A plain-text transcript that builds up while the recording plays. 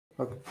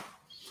Okay.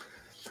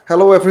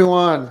 Hello,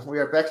 everyone. We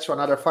are back to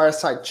another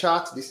Fireside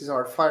Chat. This is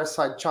our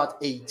Fireside Chat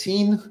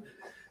 18.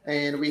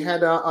 And we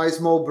had a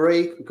small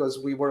break because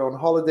we were on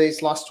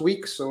holidays last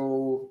week.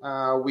 So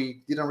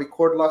we didn't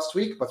record last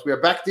week, but we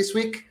are back this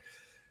week.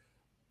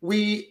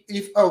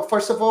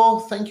 First of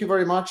all, thank you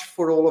very much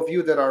for all of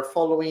you that are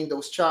following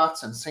those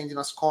chats and sending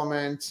us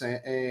comments.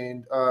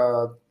 And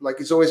like,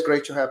 it's always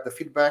great to have the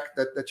feedback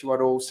that you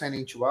are all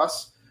sending to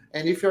us.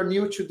 And if you're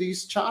new to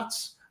these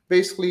chats,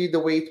 basically the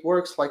way it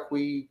works, like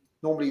we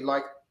normally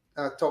like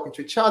talking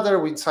to each other,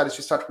 we decided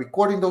to start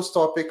recording those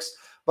topics,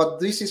 but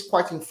this is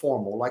quite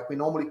informal. Like we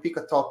normally pick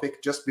a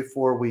topic just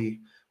before we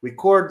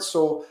record.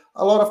 So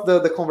a lot of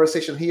the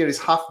conversation here is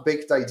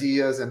half-baked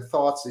ideas and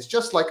thoughts. It's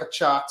just like a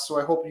chat. So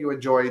I hope you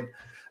enjoyed.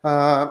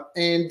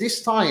 And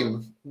this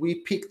time we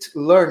picked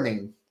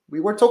learning.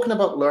 We were talking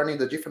about learning,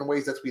 the different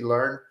ways that we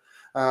learn.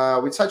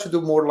 We decided to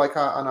do more like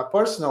on a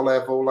personal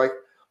level, like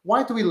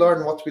why do we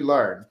learn what we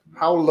learn?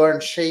 How learn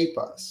shape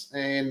us?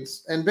 And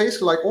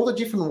basically like all the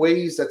different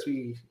ways that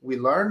we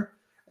learn.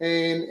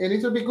 And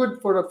it will be good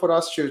for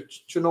us to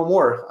know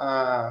more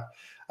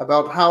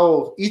about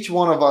how each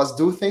one of us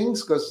do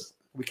things, because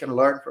we can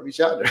learn from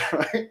each other,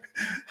 right?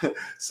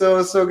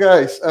 So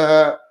guys,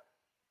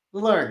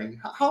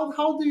 learning.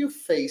 How do you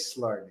face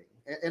learning?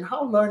 And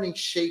how learning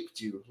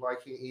shaped you,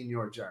 like in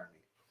your journey?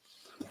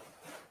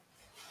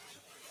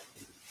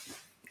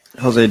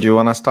 Jose, do you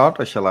want to start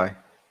or shall I?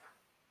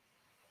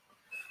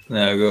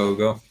 No,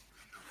 go.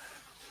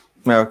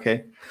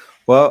 Okay.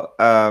 Well,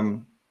 I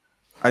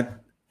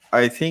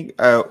think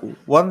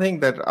one thing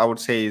that I would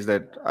say is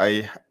that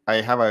I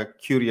have a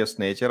curious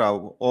nature.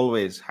 I've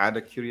always had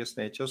a curious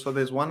nature. So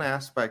there's one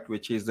aspect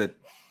which is that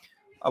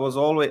I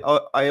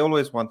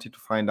always wanted to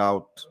find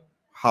out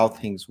how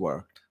things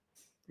worked,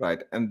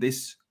 right? And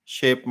this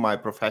shaped my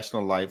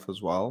professional life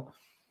as well.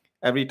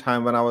 Every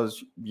time when I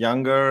was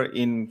younger,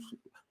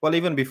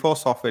 even before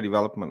software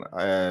development,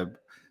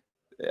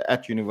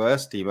 at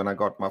university when I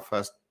got my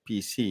first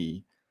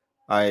PC,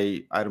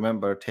 I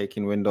remember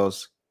taking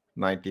Windows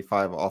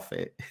 95 off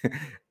it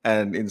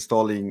and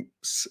installing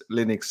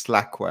Linux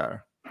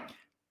Slackware,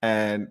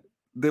 and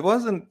there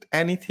wasn't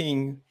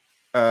anything.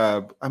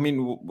 I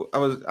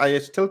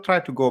still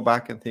try to go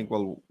back and think,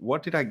 well,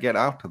 what did I get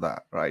out of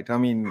that, right? I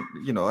mean,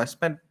 I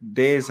spent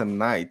days and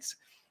nights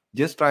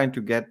just trying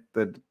to get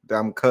the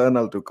damn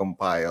kernel to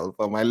compile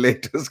for my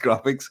latest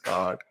graphics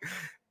card.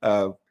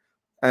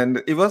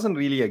 And it wasn't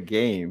really a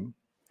game.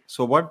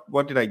 So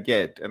what did I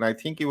get? And I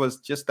think it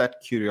was just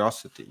that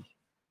curiosity.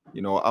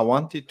 I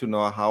wanted to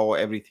know how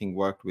everything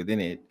worked within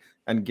it,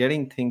 and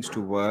getting things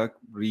to work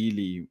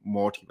really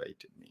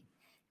motivated me.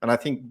 And I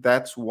think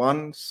that's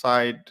one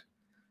side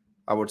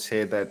I would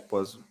say that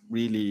was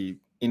really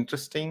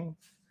interesting.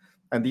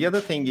 And the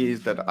other thing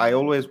is that I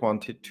always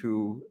wanted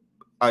to,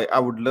 I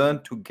would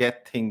learn to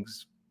get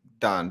things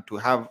done, to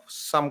have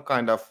some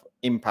kind of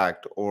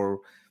impact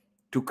or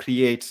to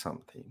create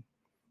something.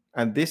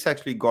 And this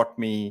actually got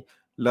me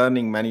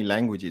learning many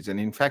languages. And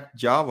in fact,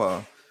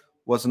 Java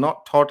was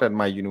not taught at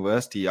my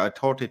university. I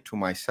taught it to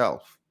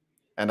myself.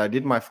 And I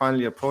did my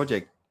final year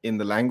project in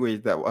the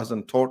language that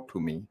wasn't taught to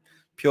me,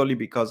 purely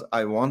because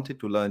I wanted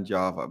to learn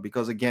Java.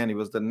 Because again, it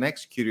was the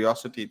next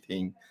curiosity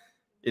thing.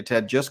 It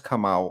had just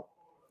come out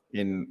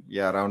in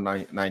around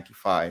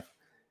 95.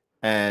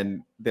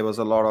 And there was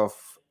a lot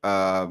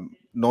of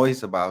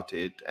noise about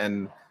it.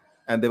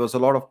 And there was a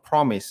lot of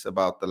promise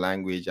about the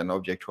language and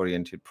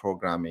object-oriented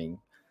programming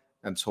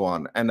and so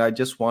on. And I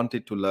just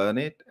wanted to learn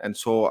it. And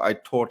so I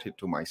taught it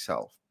to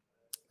myself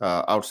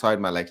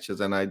outside my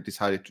lectures. And I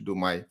decided to do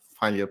my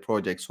final year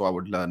project so I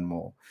would learn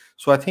more.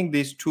 So I think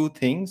these two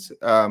things,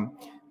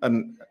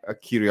 and a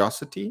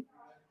curiosity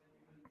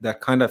that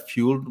kind of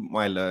fueled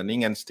my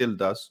learning and still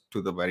does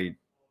to the very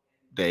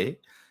day.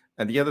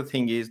 And the other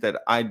thing is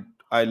that I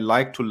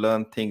like to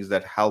learn things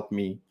that help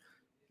me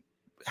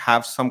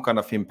have some kind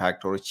of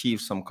impact or achieve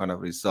some kind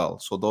of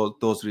result. So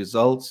those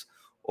results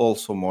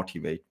also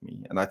motivate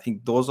me. And I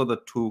think those are the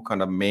two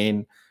kind of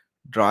main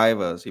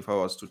drivers, if I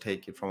was to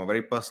take it from a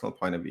very personal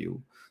point of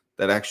view,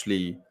 that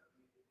actually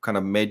kind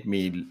of made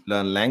me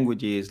learn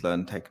languages,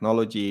 learn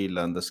technology,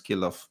 learn the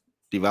skill of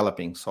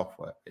developing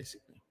software,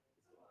 basically.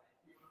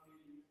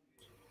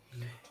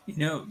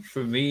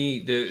 For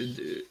me,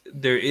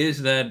 there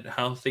is that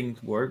how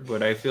things work,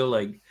 but I feel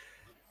like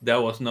that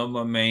was not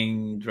my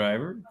main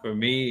driver. For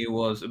me, it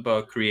was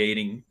about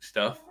creating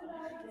stuff.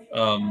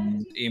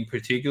 In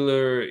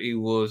particular, it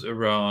was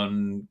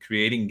around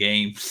creating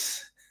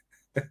games.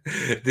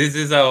 This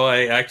is how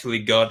I actually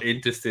got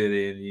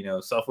interested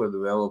in software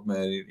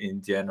development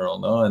in general,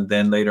 no, and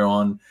then later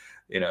on,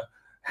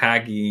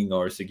 hacking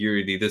or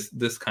security,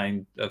 this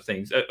kind of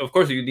things. Of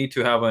course, you need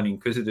to have an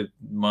inquisitive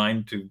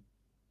mind to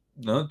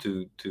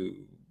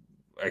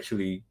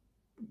actually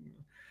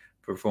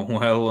perform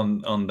well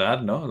on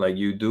that, no, like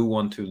you do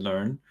want to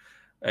learn,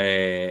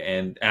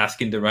 and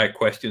asking the right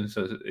questions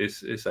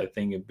is I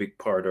think a big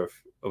part of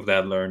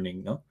that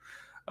learning, no.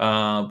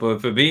 But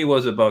for me, it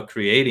was about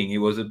creating. It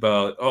was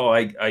about,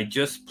 I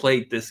just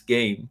played this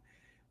game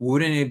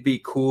wouldn't it be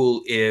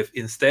cool if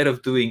instead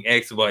of doing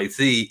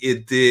XYZ,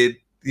 it did,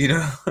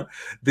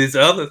 this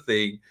other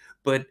thing?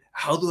 But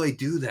how do I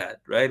do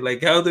that, right?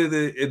 Like, how do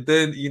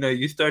then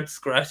you start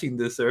scratching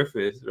the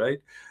surface, right?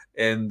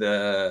 And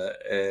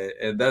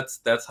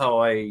that's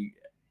how I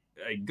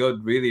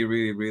got really,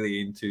 really, really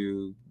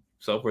into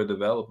software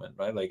development,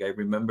 right? Like, I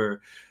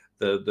remember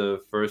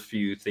the first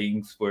few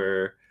things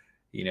were,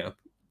 you know,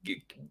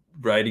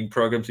 writing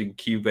programs in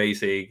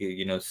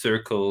QBasic,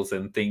 circles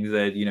and things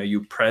that,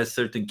 you press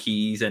certain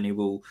keys and it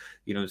will,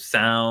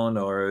 sound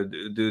or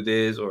do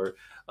this, or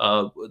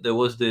there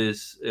was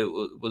this,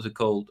 what's it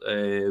called?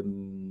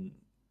 The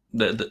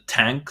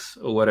tanks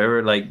or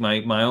whatever, like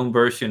my own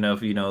version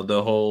of,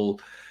 the whole,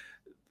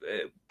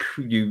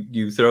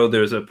 you throw,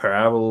 there's a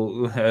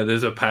parable,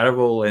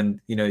 and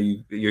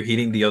you're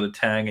hitting the other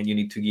tank and you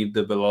need to give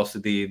the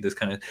velocity, this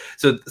kind of,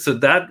 so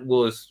that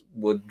was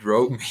what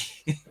drove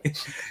me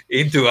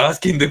into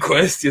asking the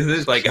questions.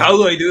 It's like, how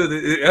do I do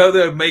this? How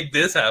do I make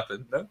this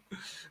happen? No?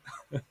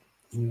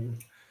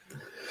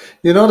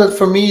 That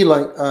for me,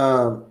 like,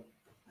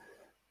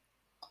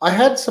 I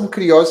had some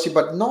curiosity,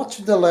 but not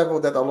to the level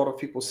that a lot of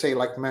people say,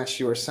 like Mesh,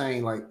 you were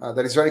saying, like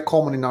that is very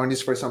common in our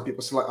industry. For some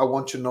people say, like, I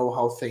want to know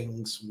how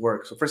things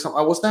work. So for example,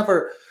 I was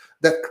never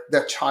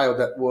that child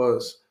that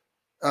was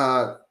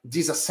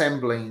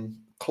disassembling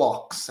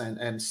clocks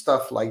and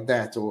stuff like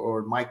that,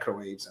 or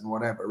microwaves and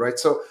whatever, right?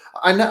 So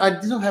I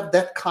didn't have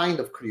that kind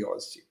of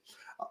curiosity.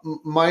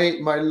 My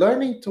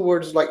learning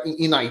towards, like,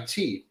 in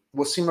IT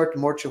was similar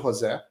more to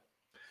Jose.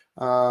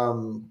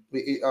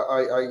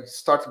 I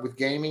started with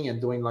gaming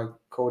and doing, like,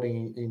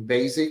 coding in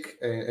BASIC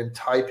and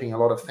typing a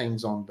lot of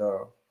things on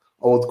the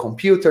old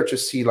computer to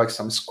see, like,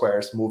 some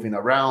squares moving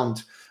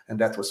around, and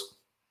that was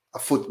a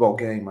football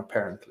game,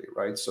 apparently,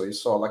 right? So you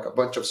saw, like, a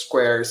bunch of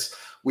squares,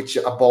 which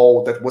a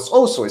ball that was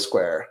also a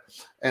square,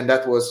 and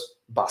that was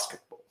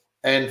basketball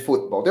and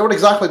football. They were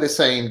exactly the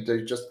same.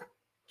 They're just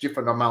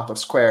different amount of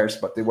squares,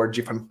 but they were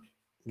different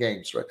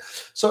games, right?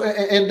 So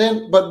and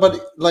then but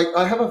like,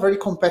 I have a very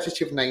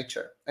competitive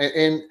nature,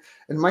 and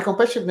my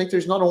competitive nature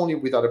is not only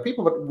with other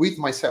people but with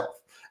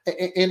myself,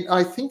 and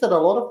I think that a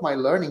lot of my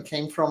learning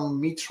came from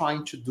me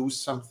trying to do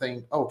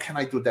something. Oh, can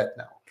I do that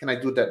now? Can I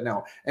do that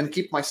now? And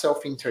keep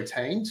myself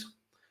entertained,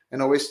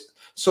 and always,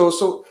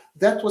 so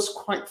that was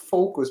quite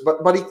focused,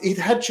 but it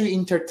had to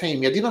entertain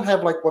me. I didn't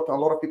have, like, what a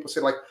lot of people say,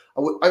 like,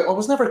 I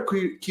was never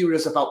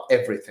curious about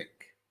everything,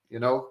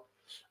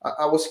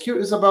 I was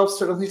curious about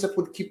certain things that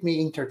would keep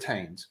me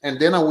entertained. And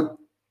then I would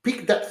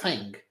pick that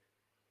thing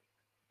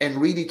and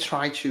really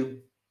try to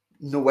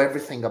know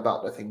everything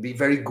about that thing, be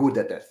very good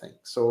at that thing.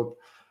 So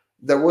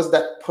there was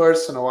that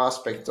personal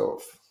aspect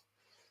of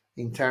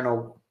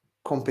internal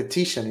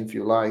competition, if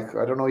you like.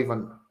 I don't know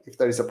even if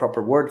there is a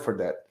proper word for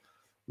that,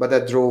 but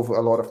that drove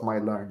a lot of my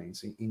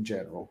learnings in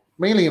general,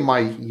 mainly in my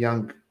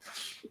young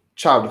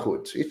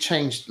childhood. It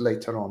changed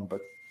later on,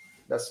 but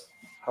that's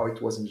how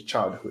it was in the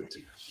childhood.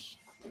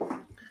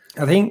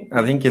 I think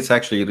it's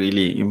actually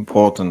really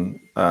important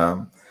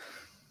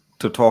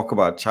to talk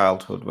about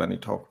childhood when you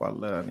talk about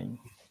learning,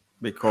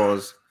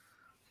 because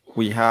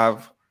we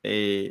have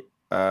a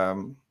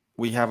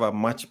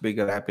much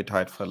bigger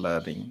appetite for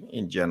learning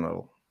in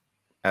general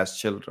as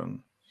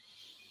children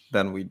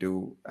than we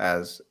do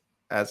as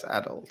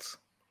adults,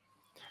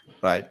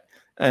 right?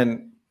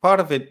 And part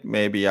of it,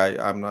 maybe,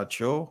 I'm not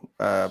sure,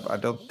 I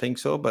don't think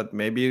so, but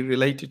maybe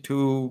related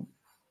to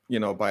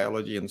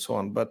biology and so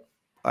on. But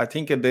I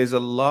think there's a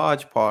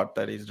large part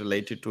that is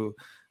related to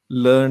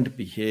learned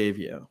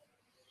behavior.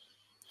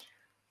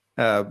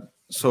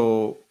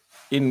 So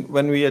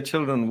when we are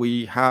children,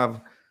 we have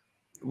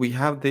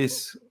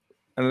this,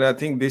 and I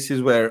think this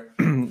is where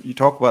you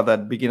talk about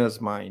that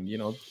beginner's mind.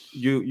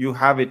 You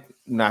have it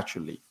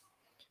naturally,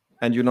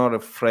 and you're not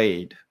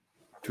afraid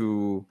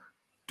to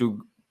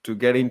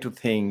get into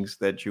things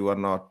that you are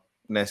not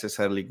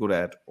necessarily good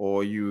at,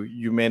 or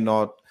you may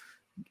not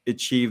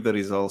achieve the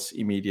results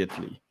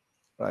immediately,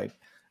 right?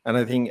 And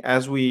I think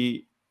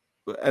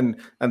and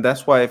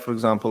that's why, for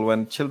example,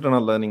 when children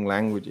are learning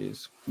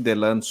languages, they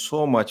learn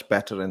so much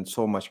better and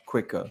so much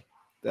quicker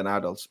than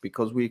adults,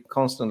 because we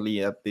constantly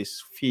have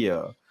this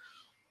fear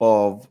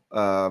of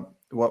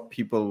what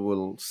people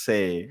will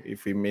say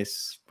if we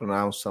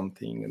mispronounce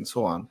something and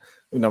so on.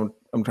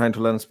 I'm trying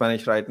to learn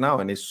Spanish right now,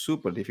 and it's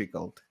super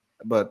difficult,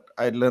 but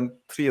I learned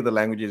 3 of the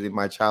languages in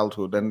my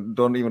childhood and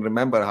don't even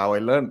remember how I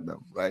learned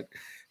them, right?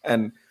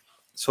 And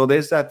so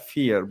there's that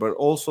fear, but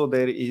also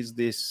there is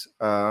this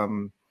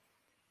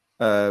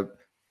the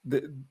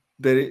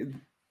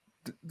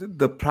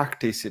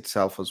practice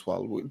itself as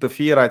well. The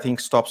fear, I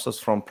think, stops us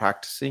from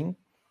practicing,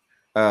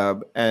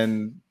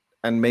 and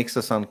makes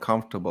us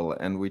uncomfortable,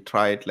 and we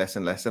try it less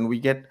and less, and we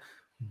get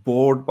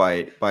bored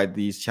by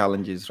these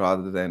challenges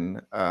rather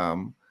than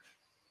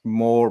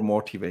more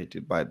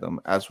motivated by them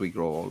as we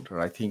grow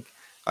older. I think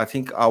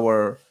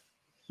our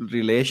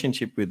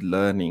relationship with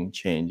learning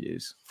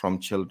changes from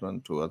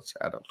children towards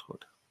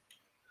adulthood.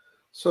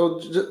 So,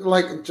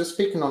 just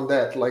speaking on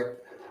that, like,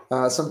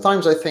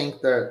 sometimes I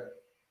think that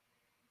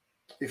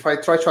if I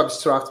try to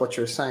abstract what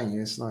you're saying,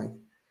 is like,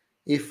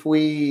 if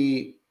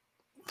we,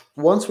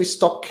 once we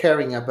stop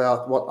caring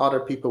about what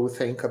other people will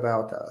think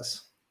about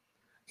us,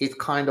 it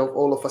kind of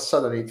all of a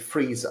sudden it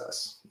frees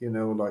us, you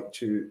know, like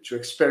to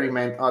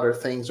experiment other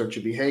things or to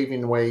behave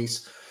in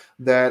ways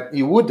that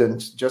you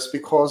wouldn't, just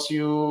because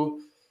you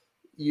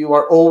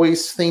are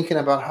always thinking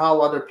about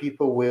how other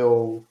people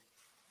will,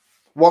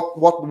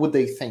 what would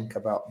they think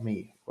about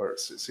me, or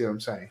see what I'm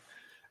saying?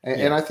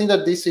 And I think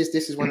that this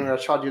is when we're a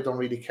child, you don't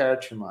really care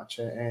too much,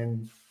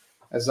 and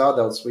as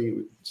adults,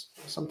 we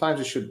sometimes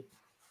we should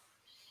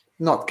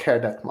not care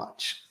that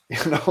much,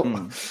 you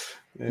know.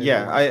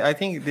 Yeah, I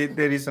think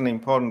there is an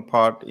important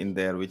part in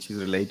there which is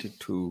related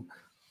to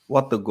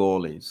what the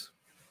goal is.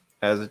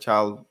 As a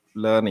child,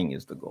 learning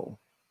is the goal.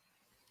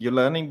 You're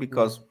learning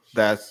because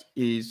that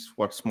is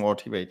what's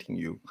motivating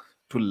you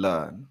to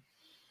learn.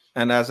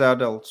 And as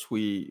adults,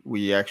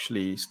 we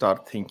actually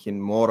start thinking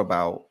more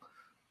about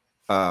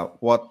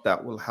what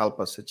that will help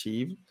us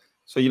achieve.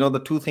 So, you know, the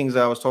two things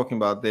I was talking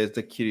about, there's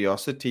the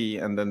curiosity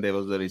and then there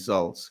was the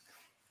results.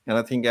 And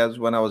I think as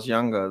when I was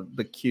younger,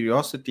 the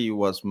curiosity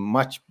was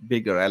much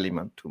bigger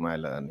element to my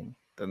learning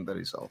than the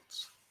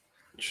results.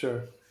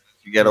 Sure.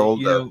 You get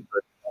older, the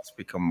results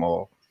become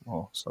more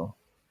so.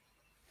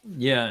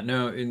 Yeah,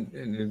 no, it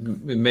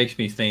makes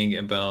me think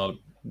about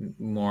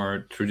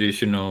more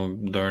traditional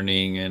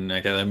learning and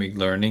academic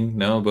learning.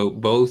 No,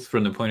 but both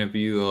from the point of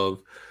view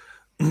of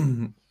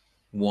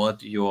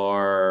what you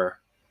are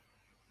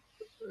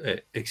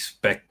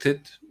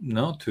expected,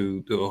 no,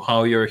 to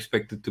how you're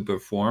expected to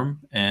perform,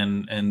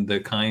 and the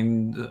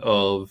kind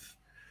of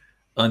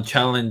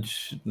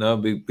unchallenged, no,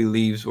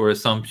 beliefs or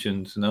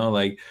assumptions, no,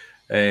 like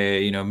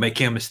you know,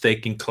 making a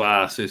mistake in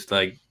class is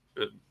like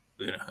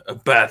you know, a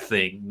bad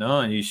thing,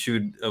 no, and you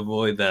should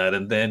avoid that.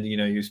 And then, you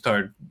know, you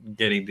start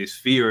getting this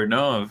fear,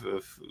 no,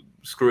 of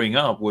screwing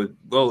up. With,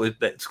 well,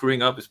 that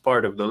screwing up is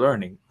part of the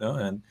learning, no,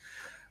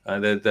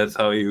 and that's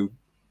how you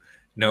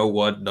know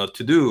what not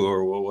to do,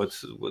 or what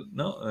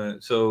no.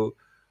 So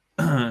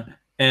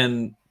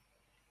and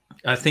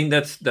I think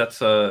that's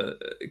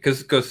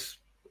because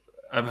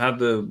I've had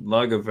the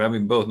luck of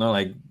having both. Not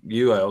like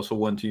you, I also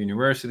went to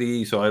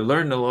university, so I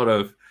learned a lot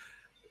of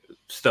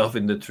stuff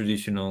in the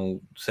traditional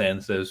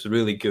sense that's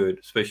really good,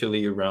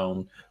 especially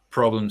around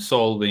problem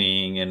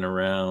solving and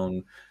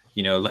around,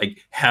 you know,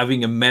 like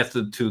having a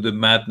method to the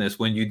madness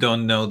when you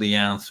don't know the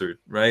answer,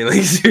 right?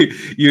 Like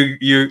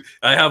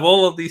I have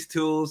all of these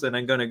tools and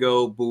I'm gonna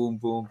go boom,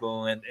 boom,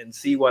 boom, and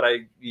see what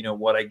I, you know,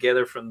 what I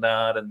gather from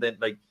that, and then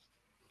like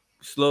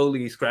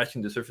slowly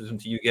scratching the surface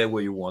until you get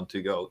where you want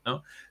to go.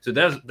 No, so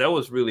that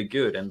was really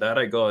good, and that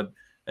I got,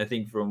 I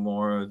think, from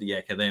more the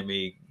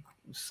academic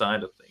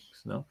side of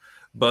things. No,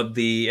 but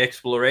the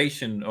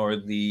exploration or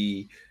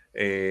the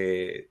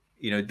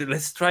you know,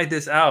 let's try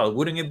this out.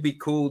 Wouldn't it be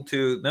cool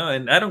to, no?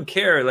 And I don't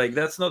care. Like,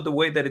 that's not the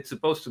way that it's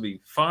supposed to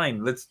be.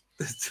 Fine, let's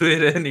do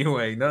it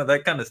anyway. No,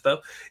 that kind of stuff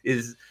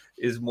is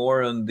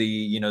more on the,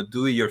 you know,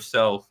 do it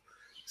yourself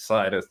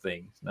side of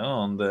things. No,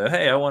 on the,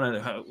 hey, I want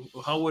to,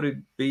 how would it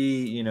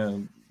be, you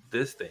know,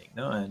 this thing.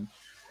 No,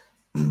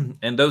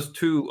 and those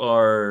two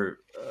are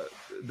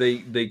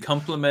they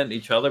complement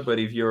each other. But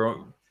if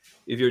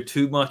you're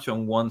too much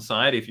on one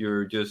side, if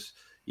you're just,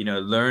 you know,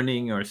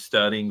 learning or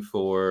studying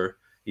for,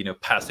 you know,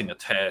 passing a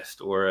test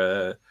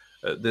or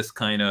this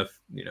kind of,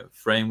 you know,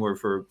 framework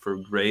for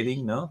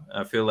grading, no,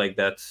 I feel like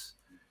that's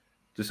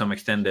to some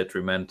extent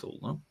detrimental.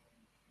 No,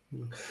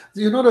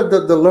 you know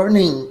that the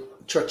learning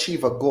to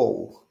achieve a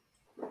goal,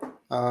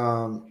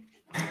 of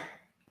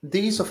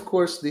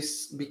course,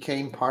 this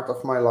became part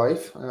of my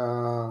life,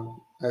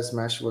 as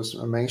Mash was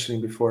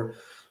mentioning before,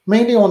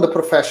 mainly on the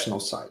professional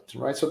side,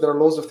 right? So there are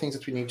loads of things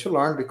that we need to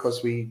learn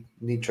because we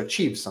need to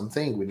achieve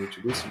something, we need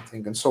to do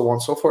something, and so on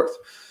and so forth.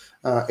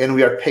 And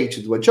we are paid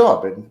to do a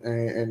job,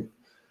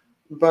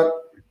 but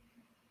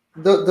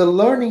the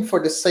learning for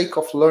the sake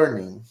of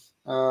learning,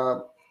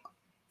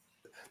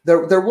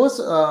 there was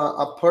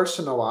a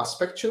personal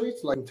aspect to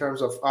it, like in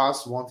terms of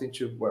us wanting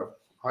to, well,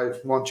 I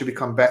want to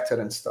become better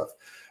and stuff.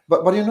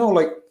 But you know,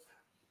 like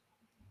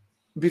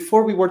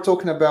before we were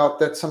talking about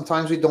that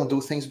sometimes we don't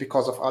do things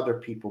because of other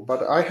people.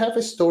 But I have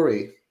a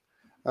story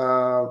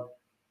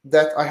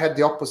that I had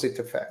the opposite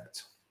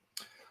effect.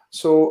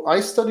 So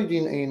I studied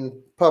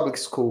in public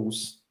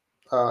schools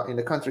in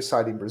the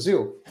countryside in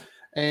Brazil.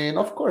 And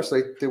of course,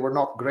 they were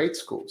not great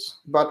schools.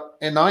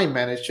 And I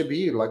managed to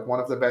be like one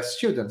of the best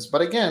students.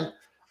 But again,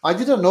 I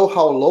didn't know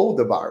how low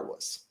the bar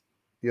was,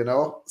 you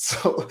know?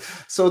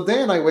 So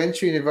then I went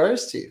to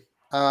university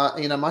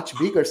in a much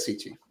bigger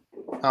city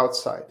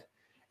outside.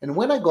 And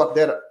when I got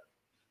there,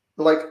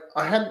 like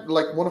I had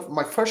like one of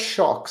my first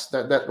shocks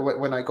that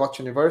when I got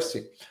to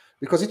university,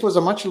 because it was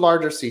a much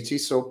larger city,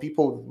 so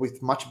people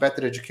with much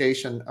better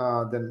education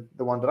than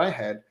the one that I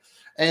had.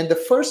 And the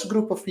first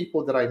group of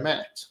people that I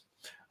met,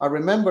 I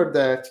remember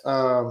that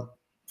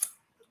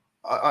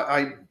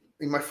I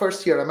in my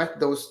first year I met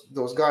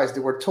those guys. They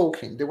were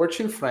talking. They were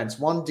two friends.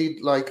 One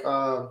did like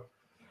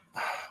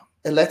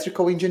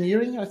electrical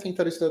engineering, I think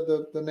that is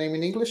the name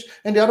in English,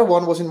 and the other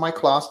one was in my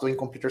class doing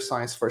computer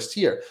science first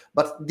year.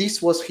 But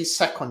this was his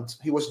second.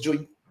 He was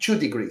doing 2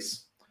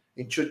 degrees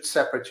in 2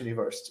 separate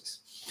universities.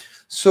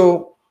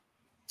 So,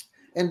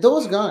 and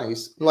those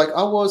guys, like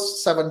I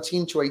was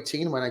 17 to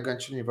 18 when I went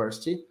to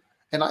university,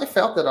 and I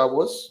felt that I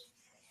was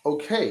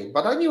okay,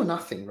 but I knew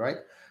nothing, right?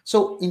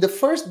 So in the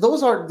first, they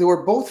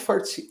were both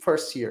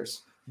first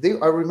years.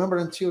 I remember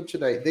until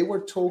today, they were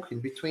talking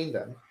between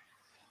them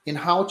in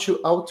how to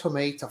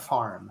automate a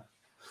farm.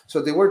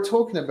 So they were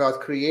talking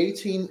about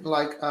creating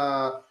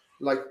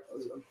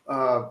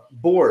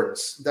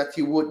boards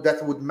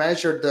that would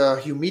measure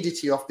the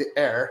humidity of the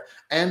air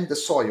and the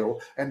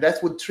soil, and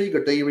that would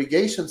trigger the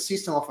irrigation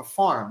system of a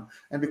farm.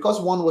 And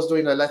because one was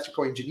doing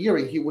electrical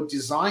engineering, he would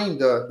design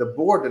the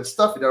board and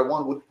stuff, and the other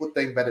one would put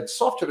the embedded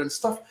software and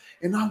stuff.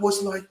 And I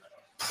was like,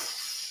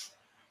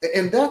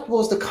 and that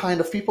was the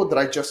kind of people that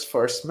I just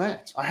first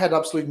met. I had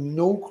absolutely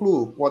no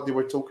clue what they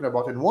were talking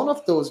about. And one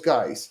of those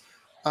guys,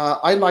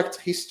 I liked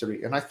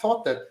history, and I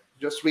thought that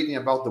just reading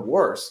about the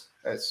wars,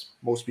 as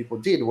most people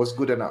did, was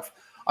good enough.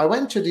 I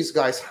went to this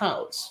guy's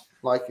house,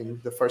 like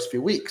in the first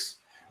few weeks,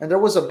 and there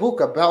was a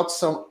book about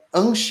some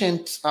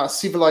ancient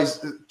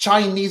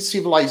Chinese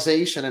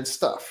civilization and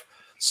stuff.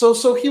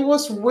 So he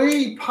was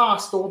way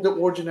past all the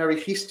ordinary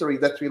history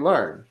that we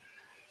learn.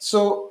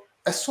 So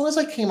as soon as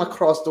I came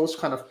across those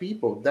kind of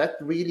people, that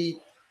really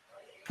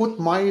put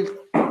my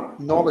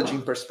knowledge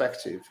in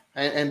perspective.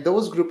 And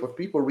those group of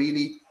people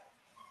really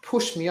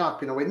pushed me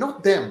up in a way,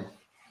 not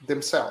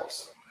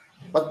themselves,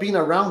 but being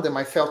around them,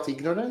 I felt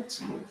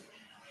ignorant,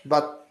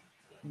 but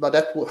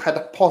that had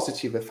a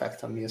positive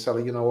effect on me. So,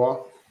 you know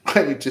what,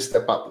 I need to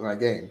step up in my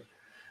game,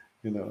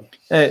 you know.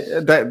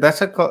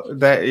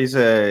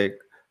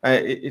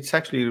 It's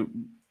actually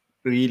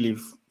really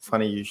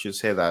funny you should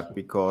say that,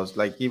 because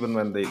like even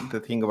when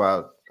the thing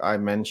about I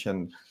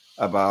mentioned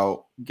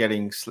about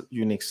getting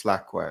Unix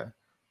Slackware,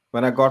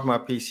 when I got my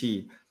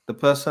PC, the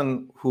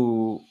person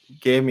who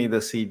gave me the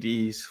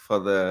CDs for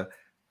the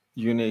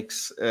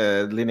Unix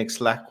Linux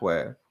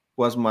Slackware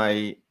was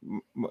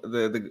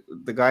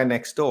the guy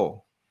next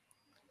door,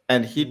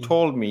 and he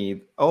told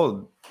me,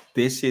 oh,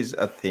 this is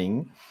a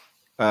thing,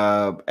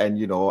 and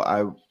you know,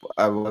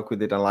 I work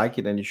with it and like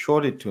it, and he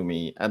showed it to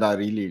me, and I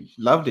really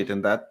loved it,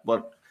 and that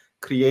what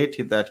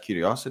created that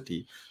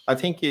curiosity. I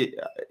think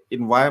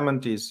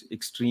environment is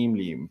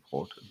extremely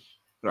important,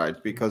 right?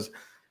 Because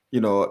you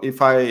know,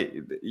 if I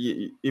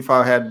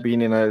had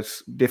been in a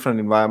different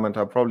environment,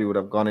 I probably would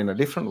have gone in a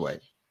different way,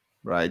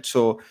 right?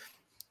 So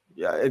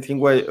yeah, I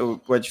think what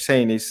you're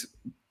saying is,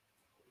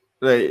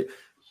 like,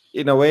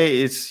 in a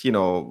way, it's, you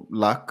know,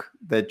 luck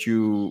that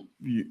you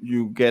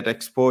get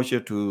exposure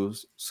to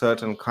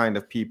certain kind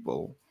of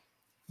people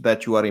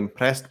that you are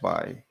impressed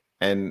by,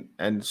 and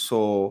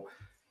so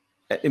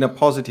in a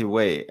positive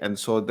way, and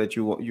so that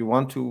you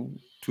want to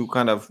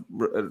kind of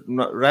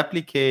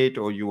replicate,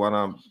 or you want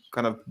to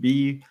kind of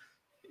be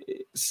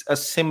a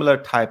similar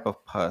type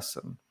of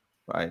person,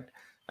 right?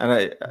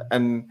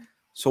 And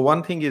so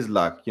one thing is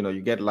luck. You know,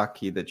 you get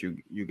lucky that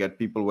you get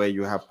people where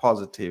you have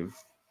positive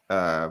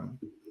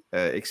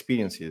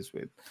experiences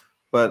with,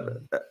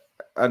 but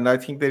and I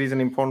think there is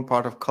an important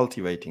part of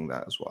cultivating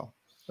that as well,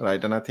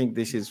 right? And I think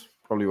this is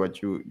probably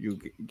what you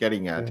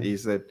getting at,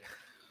 is that,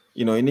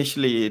 you know,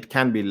 initially it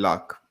can be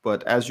luck,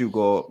 but as you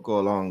go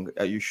along,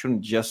 you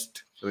shouldn't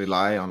just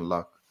rely on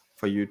luck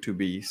for you to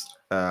be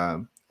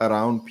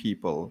around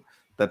people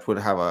that would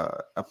have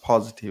a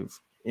positive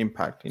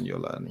impact in your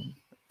learning.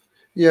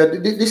 Yeah,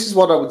 this is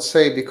what I would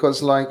say,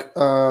 because like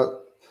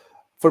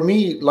for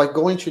me, like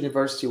going to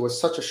university was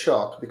such a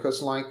shock,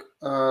 because like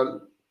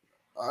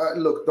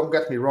look, don't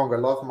get me wrong, I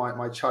love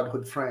my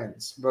childhood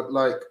friends, but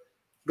like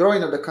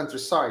growing up the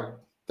countryside,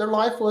 their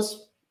life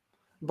was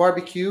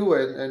barbecue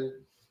and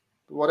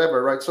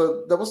whatever, right?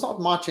 So there was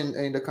not much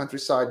in the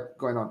countryside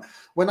going on.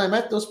 When I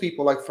met those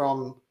people, like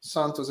from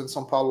Santos and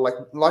São Paulo, like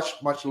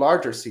much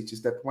larger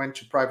cities that went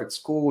to private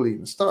schooling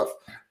and stuff,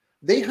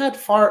 they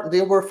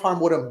were far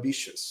more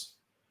ambitious.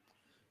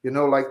 You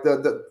know, like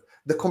the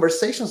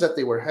conversations that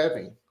they were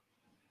having,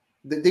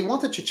 they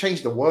wanted to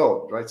change the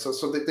world, right?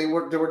 So they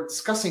were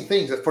discussing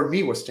things that for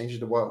me was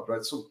changing the world,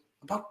 right? So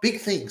about big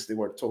things they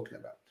were talking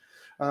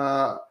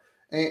about,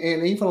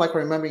 and even like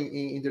remembering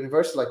in the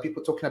university, like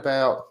people talking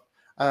about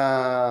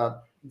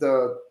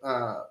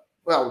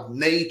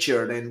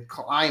nature and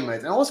climate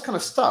and all this kind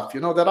of stuff, you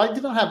know, that I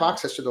didn't have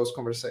access to those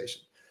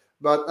conversations.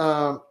 But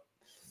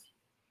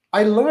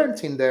I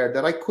learned in there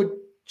that I could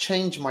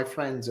change my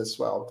friends as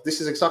well. This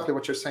is exactly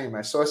what you're saying,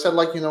 man. So I said,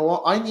 like, you know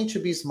what, I need to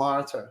be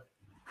smarter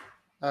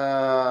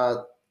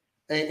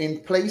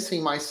in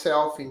placing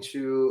myself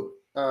into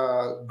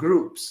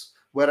groups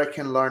where I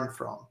can learn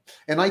from.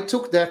 And I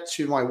took that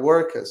to my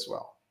work as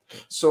well.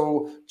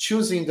 So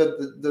choosing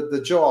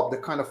the job, the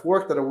kind of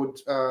work that I would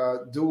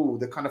do,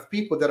 the kind of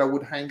people that I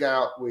would hang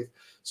out with.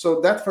 So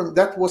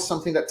that was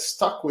something that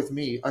stuck with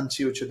me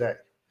until today.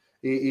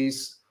 It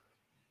is,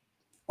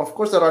 of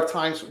course, there are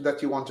times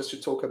that you want just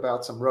to talk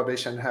about some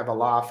rubbish and have a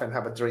laugh and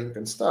have a drink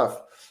and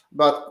stuff.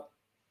 But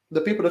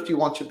the people that you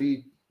want to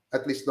be,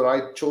 at least that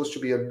I chose to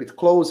be a bit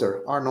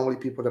closer, are normally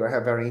people that I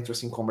have very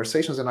interesting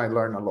conversations and I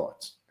learn a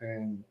lot.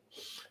 And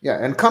Yeah,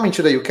 and coming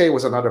to the UK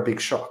was another big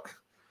shock.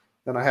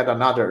 Then I had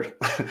another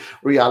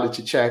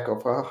reality check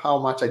of how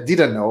much I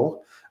didn't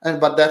know,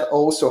 but that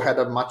also had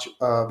a much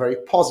very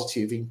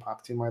positive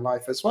impact in my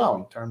life as well,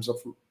 in terms of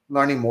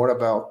learning more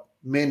about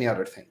many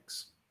other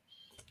things.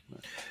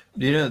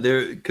 There,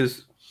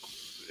 because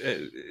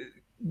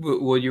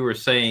what you were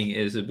saying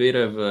is a bit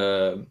of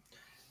a,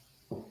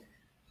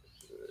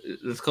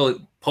 let's call it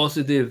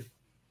positive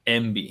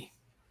envy,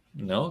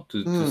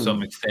 to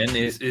some extent,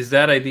 is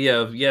that idea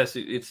of, yes,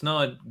 it's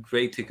not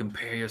great to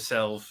compare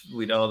yourself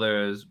with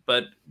others,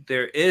 but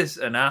there is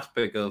an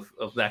aspect of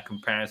that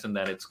comparison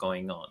that it's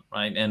going on,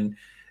 right? And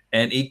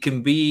it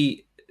can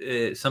be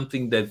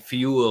something that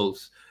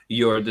fuels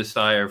your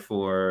desire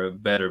for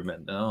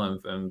betterment,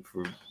 and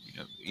for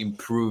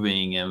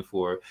improving, and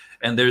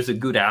there's a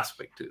good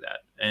aspect to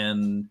that,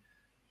 and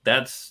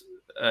that's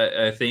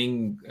I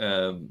think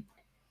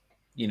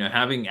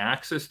having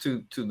access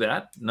to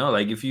that. No,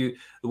 like, if you,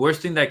 the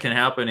worst thing that can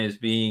happen is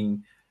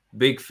being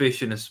big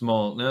fish in a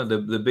small, no,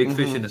 the big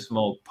fish in a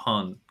small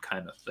pond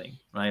kind of thing,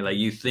 right? Like,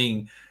 you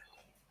think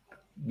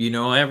you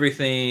know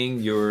everything,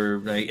 you're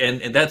like,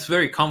 and that's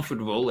very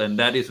comfortable, and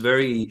that is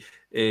very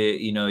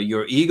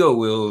your ego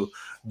will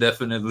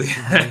definitely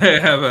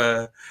have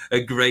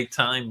a great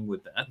time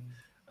with that.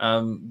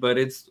 But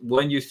it's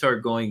when you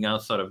start going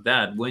outside of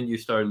that, when you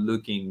start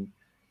looking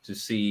to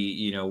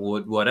see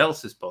what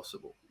else is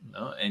possible,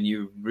 and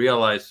you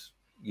realize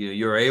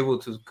you're able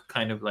to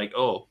kind of like,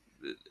 oh,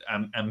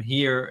 I'm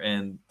here,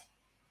 and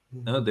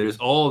there's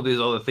all these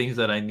other things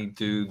that I need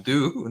to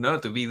do,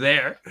 to be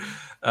there.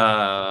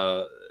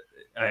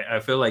 I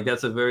feel like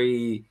that's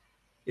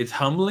it's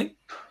humbling,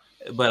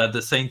 but at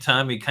the same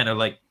time, it kind of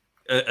like,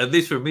 at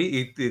least for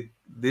me,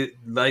 it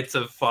lights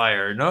a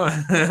fire. No,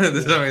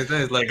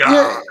 it's like,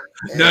 no,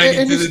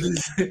 I need to do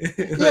this.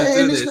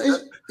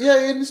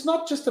 And it's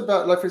not just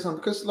about, like, for example,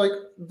 because like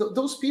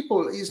those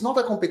people, it's not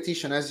a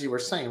competition, as you were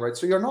saying, right?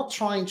 So you're not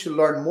trying to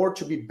learn more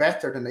to be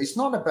better than. It's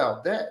not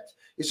about that.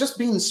 It's just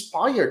being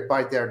inspired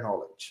by their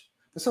knowledge.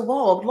 I said,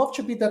 wow, I would love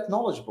to be that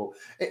knowledgeable,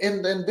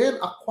 and then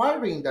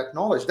acquiring that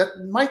knowledge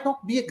that might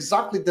not be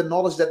exactly the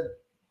knowledge that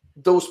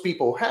those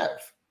people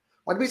have.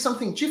 Might be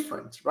something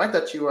different, right?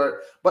 That you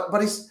are, but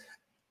it's.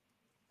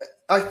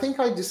 I think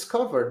I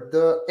discovered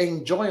the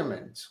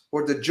enjoyment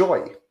or the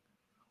joy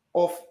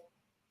of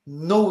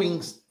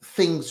knowing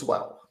things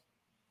well.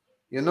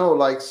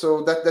 Like,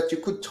 so that you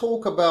could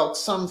talk about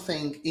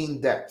something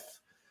in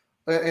depth,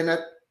 and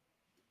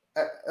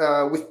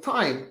with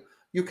time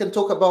you can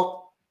talk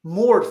about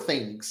more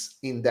things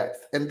in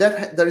depth, and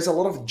that there is a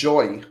lot of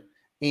joy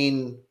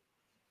in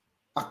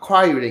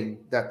acquiring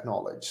that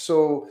knowledge.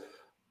 So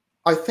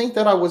I think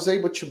that I was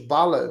able to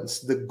balance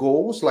the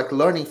goals, like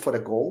learning for the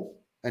goal.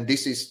 And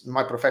this is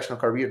my professional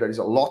career. There is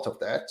a lot of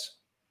that.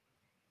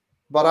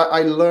 But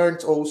I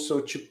learned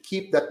also to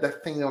keep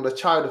that thing on the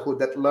childhood,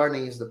 that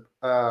learning is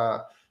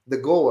the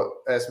goal,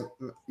 as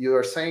you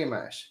are saying,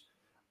 Mash.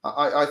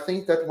 I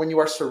think that when you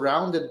are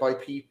surrounded by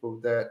people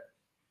that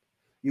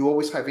you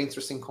always have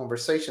interesting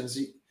conversations,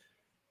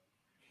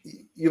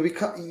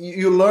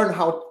 you learn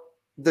how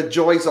the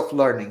joys of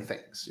learning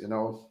things,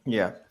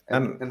 Yeah.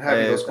 And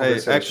having those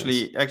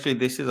conversations. Actually,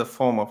 this is a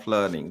form of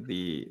learning,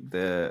 the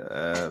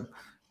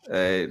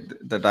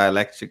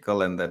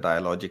dialectical and the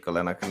dialogical,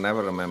 and I can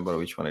never remember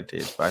which one it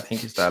is, but I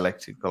think it's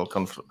dialectical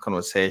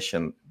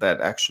conversation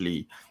that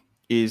actually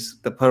is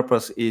the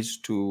purpose is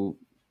to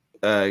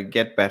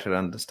get better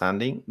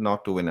understanding,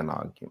 not to win an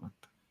argument,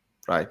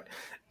 right?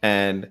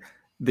 And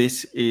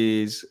this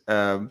is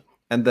and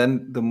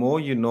then the more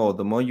you know,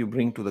 the more you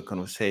bring to the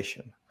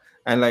conversation.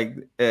 And like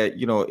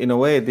in a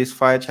way, this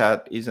fire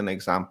chat is an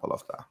example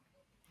of that,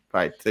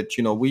 right? That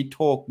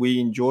we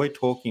enjoy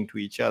talking to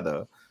each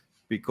other,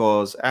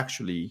 because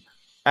actually,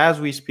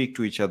 as we speak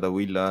to each other,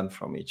 we learn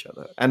from each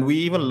other, and we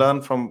even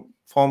learn from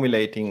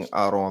formulating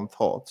our own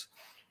thoughts.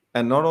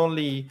 And not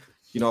only,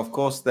 of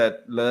course,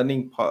 that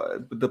learning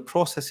part, the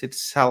process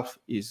itself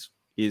is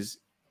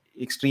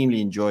extremely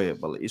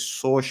enjoyable, is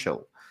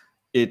social.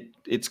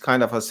 It's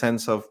kind of a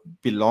sense of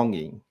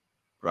belonging,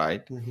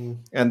 right?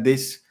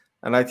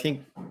 And I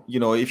think,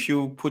 if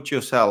you put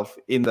yourself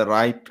in the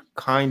right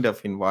kind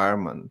of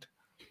environment,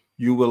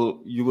 you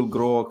will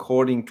grow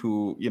according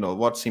to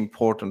what's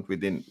important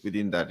within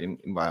that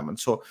environment.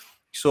 So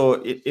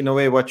in a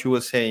way, what you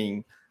were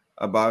saying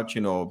about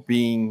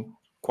being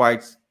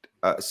quite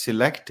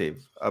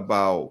selective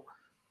about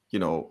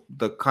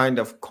the kind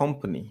of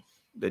company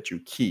that you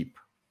keep,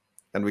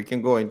 and we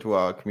can go into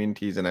our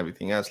communities and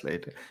everything else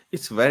later.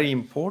 It's very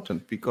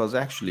important, because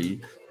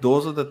actually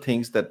those are the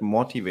things that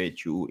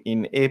motivate you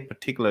in a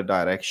particular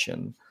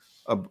direction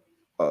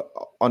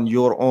on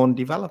your own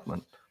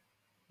development,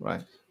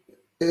 right?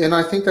 And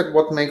I think that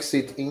what makes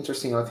it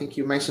interesting, I think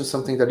you mentioned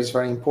something that is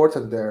very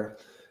important there.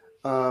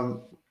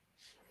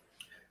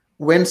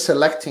 When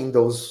selecting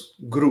those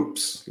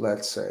groups,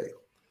 let's say,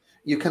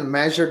 you can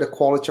measure the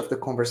quality of the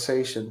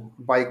conversation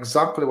by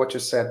exactly what you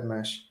said,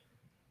 Mesh.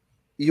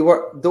 You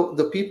are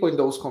the people in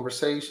those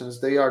conversations,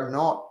 they are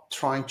not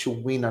trying to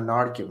win an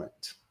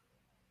argument,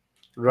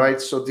 right?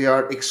 So they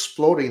are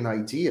exploring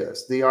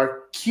ideas. They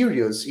are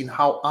curious in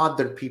how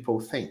other people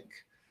think.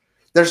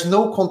 There's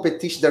no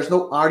competition. There's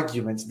no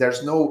arguments.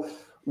 There's no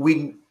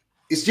we.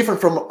 It's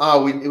different from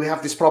we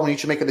have this problem. You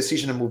need to make a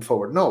decision and move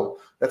forward. No,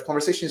 that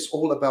conversation is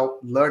all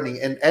about learning,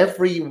 and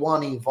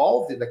everyone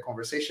involved in the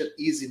conversation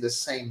is in the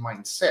same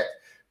mindset.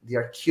 They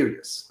are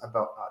curious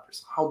about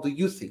others. How do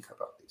you think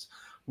about this?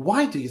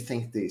 Why do you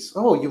think this?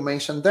 Oh, you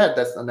mentioned that.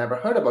 That's I never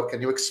heard about.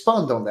 Can you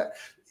expand on that?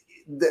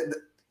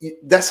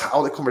 That's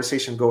how the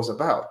conversation goes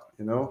about.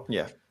 You know.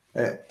 Yeah.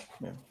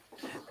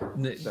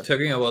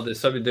 Talking about this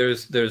subject,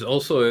 there's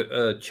also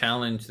a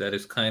challenge that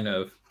is kind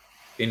of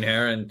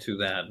inherent to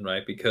that,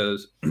 right?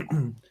 Because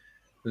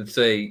let's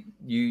say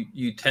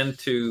you tend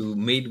to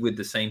meet with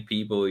the same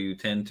people. You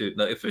tend to,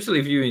 especially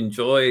if you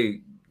enjoy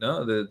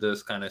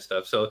this kind of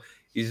stuff. So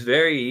it's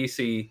very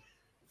easy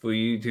for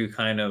you to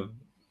kind of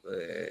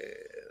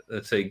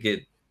let's say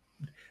get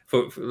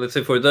for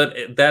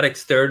that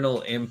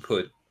external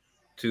input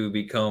to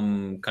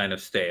become kind of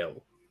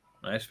stale,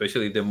 right?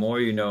 Especially the more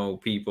you know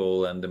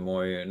people and the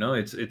more you know,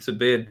 it's a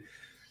bit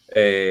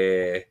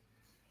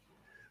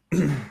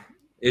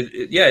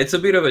it's a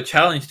bit of a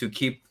challenge to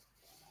keep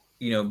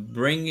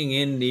bringing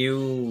in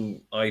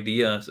new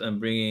ideas and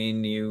bringing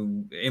in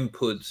new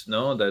inputs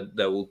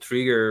that will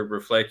trigger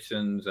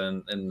reflections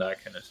and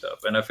that kind of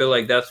stuff. And I feel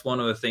like that's one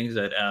of the things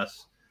that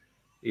as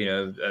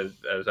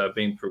I've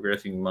been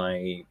progressing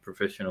my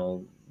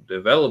professional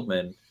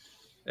development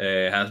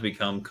has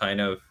become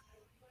kind of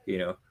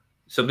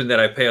something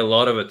that I pay a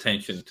lot of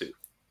attention to,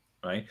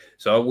 right?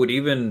 So I would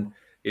even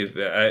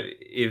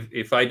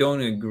if I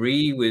don't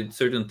agree with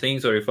certain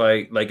things, or if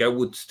I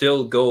would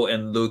still go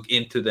and look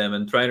into them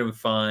and try to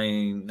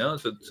find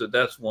so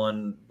that's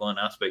one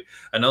aspect.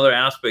 Another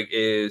aspect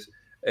is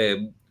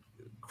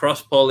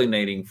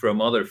cross-pollinating from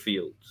other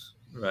fields,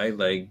 right?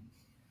 Like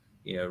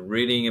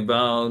reading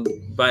about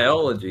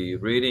biology,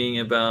 reading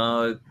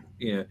about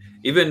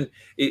even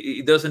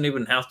it doesn't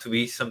even have to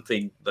be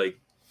something like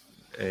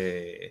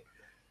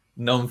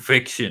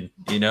non-fiction,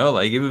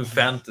 like even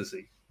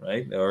fantasy,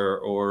 right?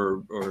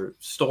 Or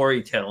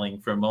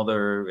storytelling from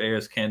other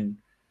areas can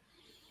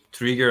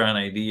trigger an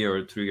idea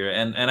or trigger.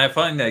 And I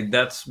find like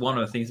that's one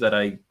of the things that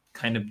I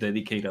kind of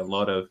dedicate a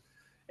lot of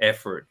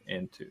effort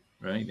into,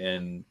 right?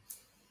 And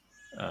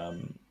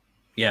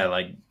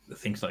like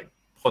things like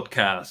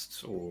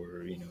podcasts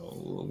or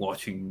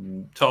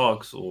watching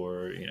talks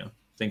or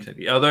things like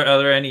that. Are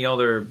there any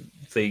other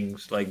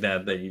things like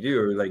that you do,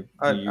 or like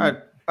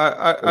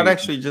I'd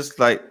actually just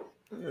like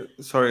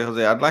sorry,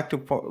 Jose, I'd like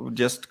to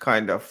just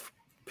kind of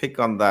pick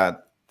on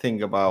that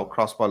thing about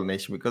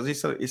cross-pollination, because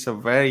it's a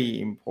very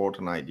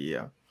important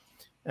idea.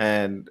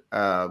 And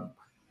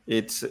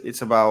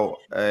it's about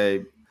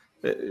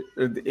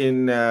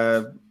in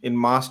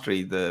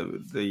Mastery,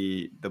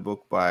 the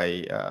book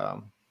by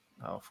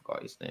I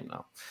forgot his name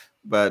now,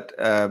 but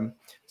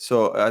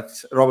so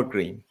it's Robert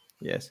Greene.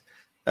 Yes,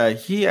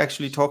 he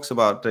actually talks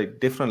about the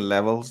different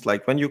levels.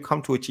 Like when you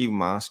come to achieve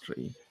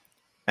mastery,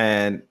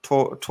 and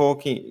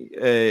talking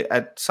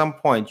at some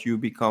point you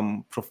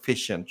become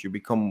proficient, you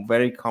become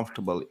very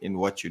comfortable in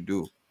what you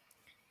do.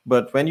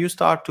 But when you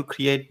start to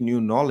create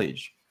new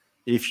knowledge,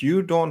 if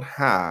you don't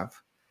have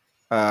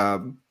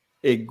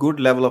a good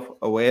level of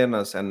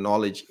awareness and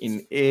knowledge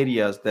in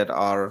areas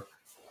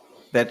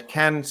that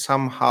can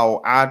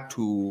somehow add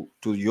to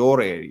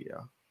your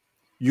area,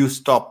 you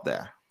stop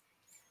there.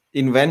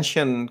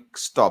 Invention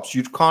stops.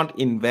 You can't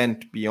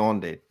invent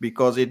beyond it,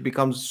 because it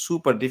becomes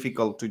super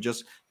difficult to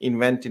just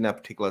invent in a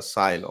particular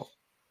silo.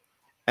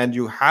 And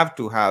you have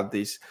to have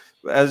this,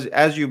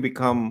 as you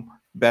become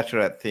better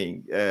at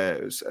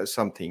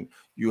something,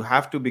 you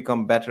have to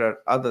become better at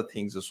other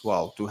things as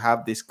well, to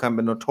have this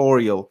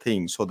combinatorial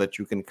thing so that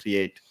you can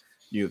create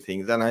new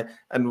things.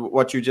 And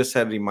what you just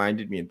said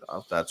reminded me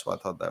of that, so I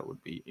thought that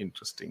would be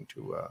interesting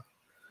to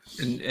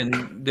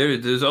and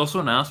there's also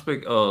an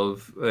aspect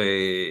of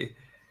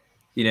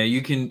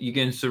you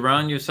can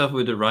surround yourself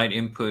with the right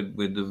input,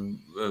 with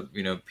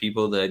the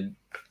people that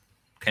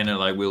kind of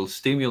like will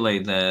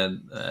stimulate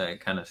that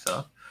kind of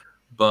stuff.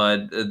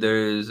 But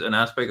there's an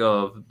aspect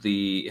of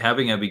the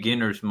having a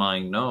beginner's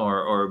mind,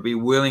 or be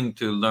willing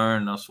to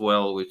learn as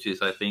well, which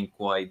is, I think,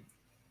 quite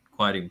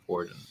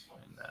important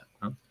in that.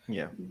 Huh?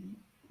 Yeah.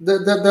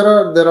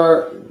 There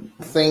are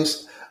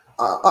things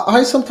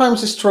I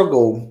sometimes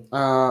struggle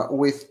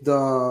with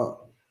the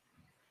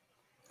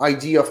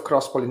idea of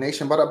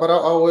cross-pollination, but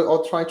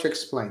I'll try to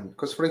explain.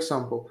 Because, for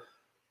example,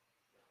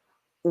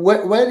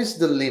 where is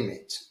the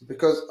limit?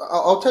 Because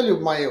I'll tell you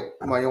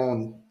my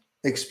own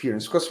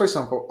experience. Because, for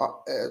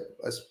example,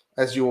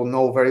 as you all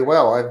know very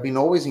well, I've been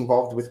always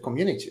involved with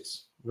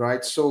communities,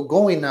 right? So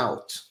going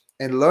out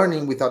and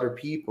learning with other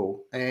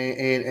people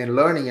and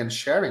learning and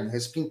sharing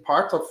has been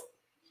part of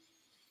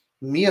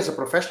me as a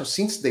professional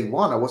since day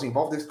one. I was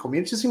involved with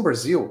communities in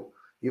Brazil,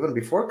 even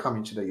before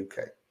coming to the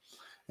UK,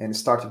 and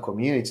starting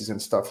communities and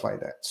stuff like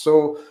that.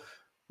 So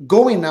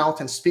going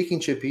out and speaking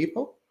to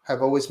people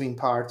have always been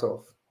part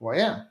of who I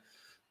am.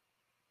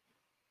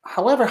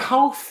 However,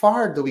 how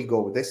far do we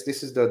go? This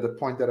is the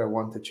point that I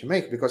wanted to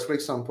make, because, for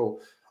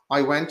example,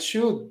 I went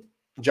to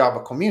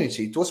Java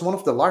community. It was one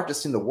of the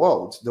largest in the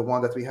world, the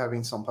one that we have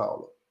in São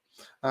Paulo.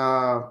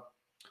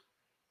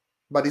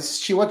 But it's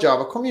still a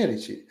Java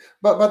community.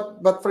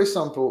 But for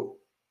example,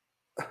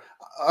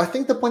 I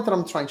think the point that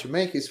I'm trying to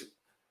make is,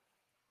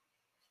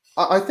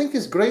 I think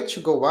it's great to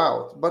go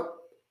out, but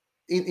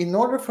in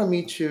order for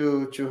me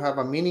to have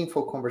a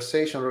meaningful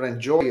conversation or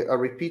enjoy a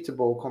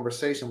repeatable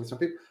conversation with some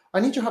people, I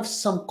need to have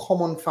some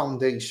common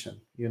foundation.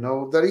 You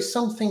know, there is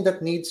something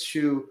that needs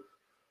to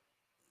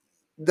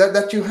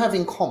that you have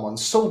in common.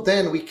 So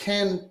then we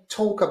can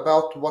talk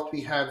about what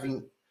we have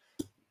in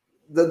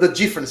the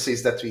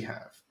differences that we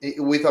have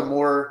with a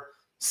more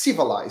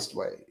civilized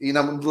way, in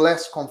a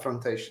less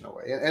confrontational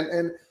way.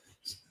 And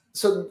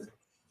so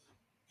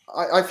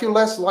I feel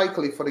less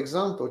likely, for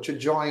example, to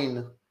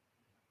join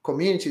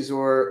communities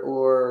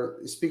or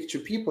speak to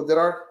people that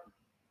are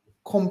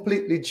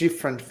completely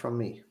different from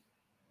me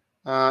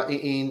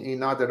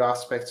in other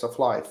aspects of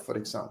life, for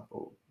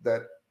example.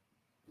 That,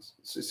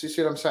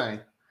 see what I'm saying?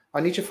 I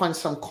need to find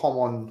some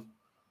common.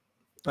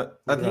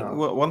 I think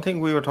one thing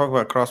we were talking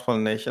about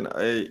cross-pollination.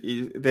 I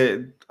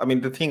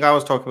mean, the thing I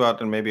was talking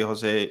about, and maybe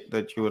Jose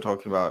that you were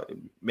talking about,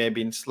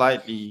 maybe in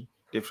slightly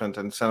different.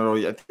 And Sandro,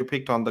 I think you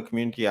picked on the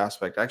community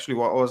aspect. Actually,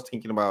 what I was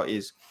thinking about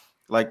is,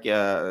 like,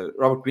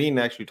 Robert Greene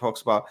actually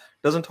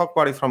doesn't talk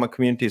about it from a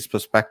community's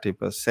perspective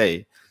per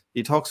se.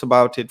 He talks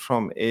about it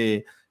from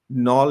a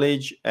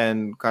knowledge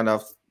and kind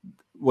of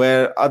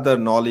where other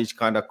knowledge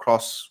kind of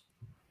cross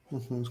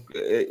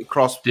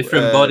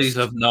different bodies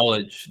of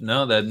knowledge,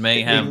 no, that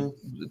may have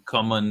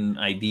common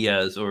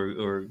ideas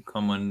or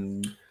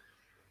commonalities.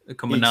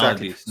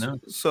 Exactly. No,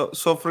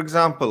 so for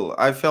example,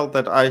 I felt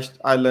that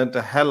I learned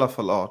a hell of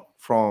a lot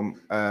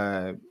from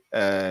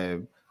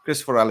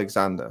Christopher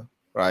Alexander,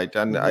 right?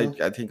 And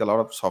I think a lot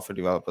of software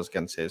developers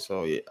can say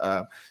so.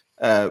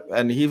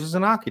 And he was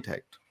an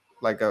architect,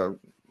 like a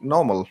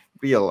normal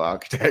real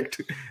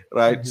architect,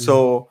 right?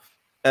 So,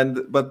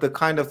 but the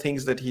kind of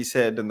things that he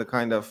said and the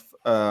kind of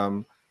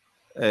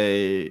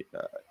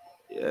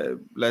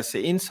let's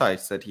say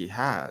insights that he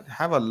had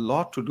have a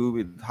lot to do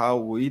with how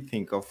we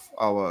think of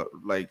our,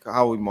 like,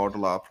 how we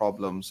model our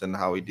problems and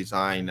how we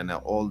design and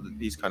all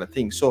these kind of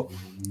things. So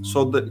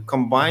the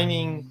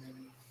combining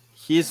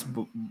his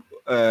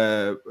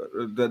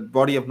the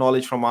body of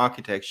knowledge from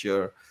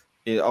architecture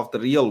of the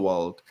real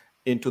world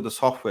into the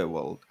software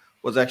world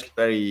was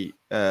actually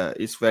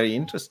it's very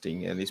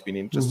interesting, and it's been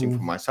interesting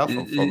for myself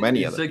and for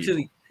many other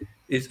people.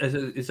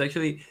 It's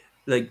actually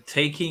like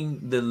taking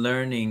the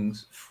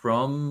learnings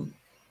from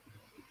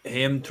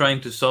him trying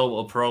to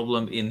solve a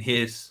problem in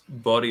his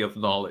body of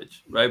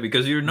knowledge, right?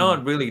 Because you're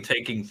not really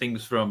taking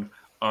things from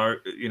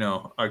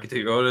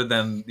architecture, other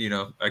than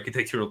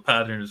architectural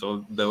patterns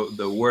or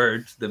the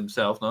words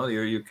themselves. No,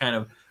 you're kind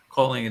of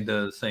calling it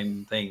the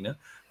same thing, no?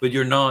 But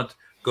you're not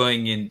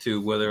going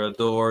into whether a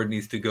door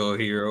needs to go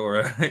here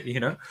or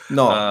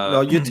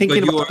no, you're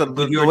thinking about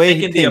the way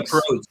he thinks. The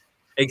approach.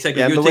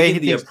 Exactly, yeah, you're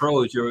taking the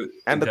approach,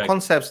 and the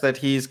concepts that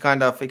he's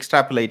kind of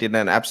extrapolated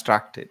and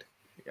abstracted.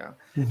 Yeah,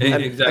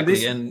 exactly.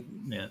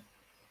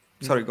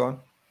 Sorry, go on.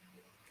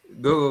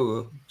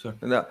 Go. Sorry.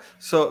 No,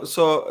 so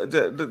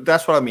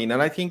that's what I mean,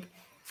 and I think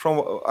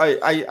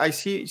I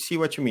see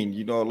what you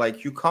mean. Like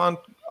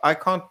I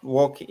can't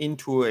walk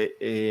into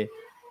a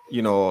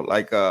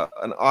like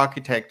an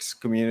architect's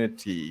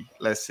community,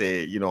 let's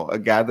say, a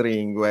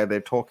gathering where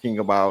they're talking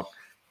about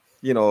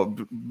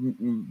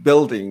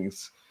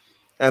buildings,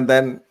 and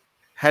then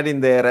head in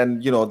there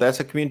and that's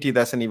a community,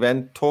 that's an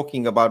event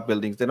talking about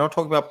buildings. They're not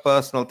talking about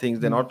personal things,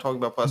 they're not talking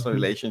about personal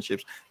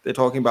relationships, they're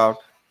talking about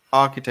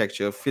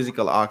architecture,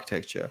 physical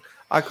architecture.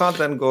 I can't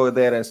then go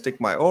there and stick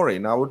my oar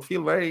in. I would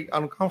feel very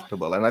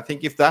uncomfortable. And I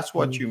think if that's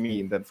what you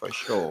mean, then for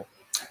sure.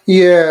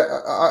 Yeah,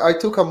 I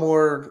took a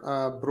more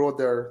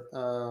broader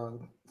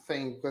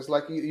thing, because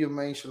like you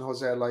mentioned,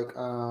 Jose, like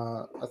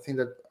I think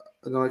that,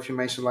 I don't know if you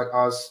mentioned like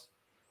us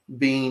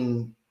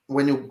being,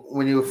 when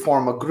you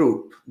form a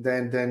group,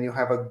 then you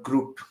have a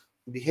group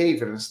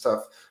behavior and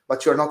stuff,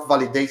 but you're not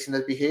validating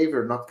that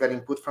behavior, not getting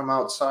input from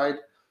outside.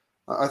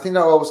 I think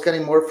that I was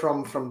getting more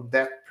from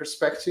that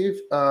perspective.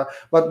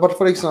 But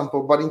for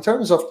example, but in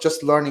terms of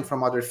just learning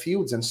from other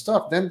fields and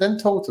stuff, then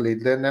totally,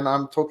 then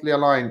I'm totally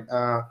aligned.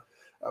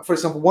 For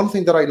example, one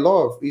thing that I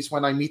love is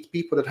when I meet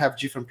people that have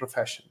different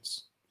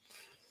professions.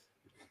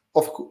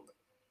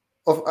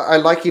 I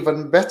like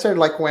even better,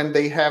 like when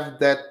they have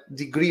that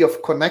degree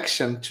of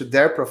connection to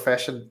their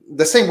profession,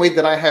 the same way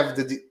that I have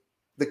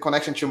the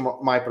connection to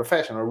my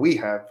profession, or we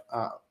have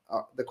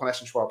the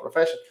connection to our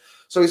profession.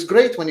 So it's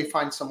great when you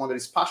find someone that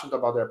is passionate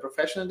about their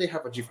profession and they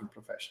have a different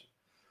profession.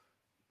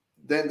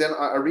 Then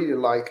I really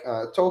like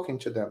talking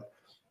to them.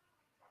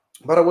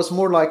 But I was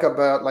more like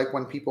about like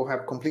when people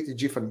have completely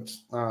different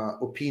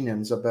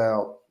opinions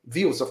about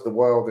views of the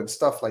world and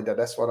stuff like that.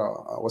 That's what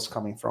I was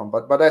coming from.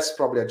 But that's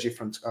probably a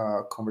different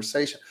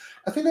conversation.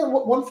 I think that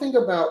one thing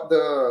about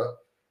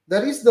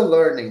that is the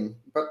learning.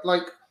 But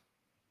like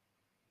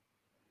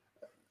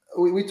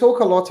we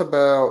talk a lot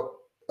about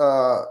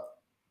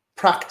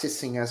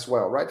practicing as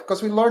well, right?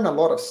 Because we learn a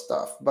lot of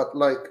stuff, but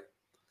like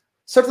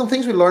certain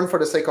things we learn for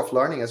the sake of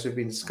learning, as we've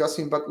been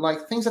discussing, but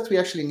like things that we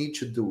actually need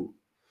to do,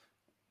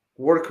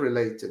 work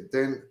related,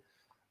 then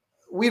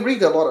we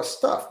read a lot of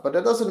stuff, but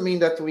that doesn't mean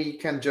that we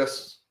can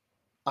just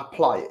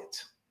apply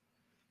it.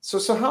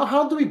 So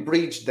how do we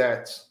bridge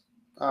that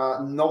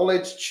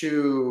knowledge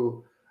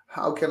to,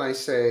 how can I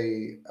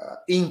say,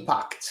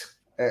 impact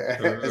as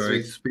or we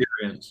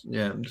experience,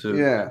 yeah,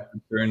 yeah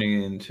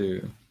turning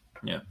into,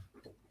 yeah.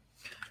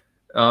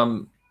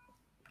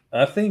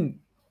 I think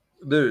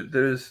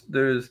there's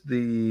the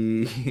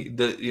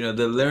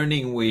the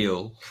learning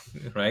wheel,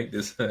 right?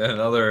 This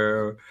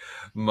another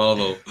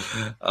model.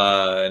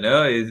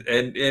 No,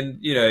 and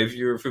if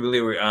you're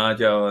familiar with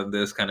Agile and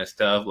this kind of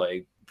stuff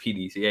like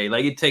PDCA,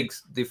 like it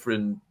takes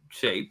different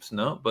shapes,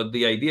 no? But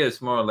the idea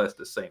is more or less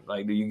the same.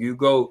 Like you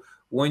go,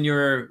 when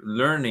you're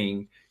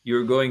learning,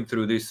 you're going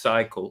through this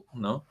cycle,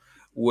 no,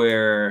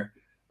 where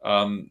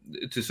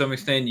to some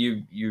extent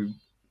you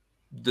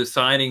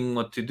deciding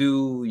what to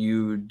do,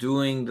 you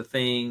doing the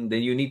thing,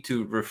 then you need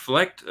to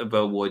reflect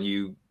about what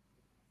you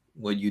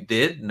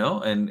did, no,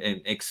 and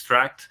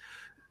extract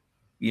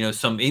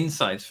some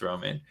insights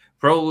from it,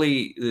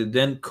 probably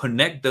then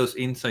connect those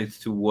insights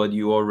to what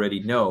you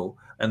already know,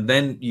 and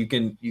then you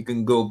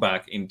can go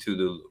back into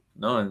the loop,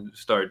 no, and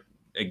start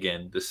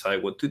again,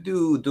 decide what to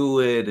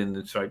do it, and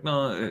it's like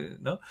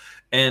no.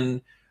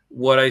 And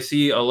what I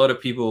see a lot of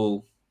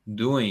people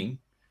doing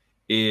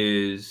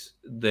is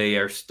they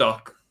are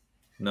stuck,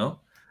 no,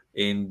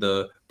 in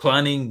the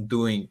planning,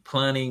 doing,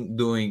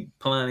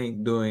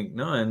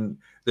 no, and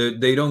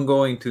they don't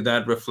go into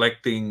that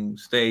reflecting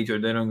stage, or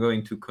they don't go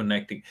into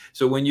connecting.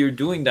 So when you're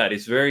doing that,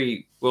 it's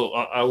very well,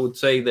 I would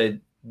say that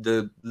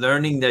the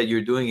learning that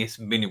you're doing is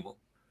minimal.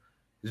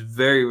 It's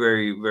very,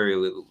 very, very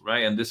little,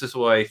 right? And this is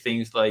why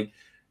things like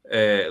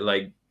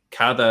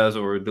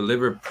katas or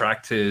delivered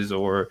practice,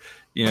 or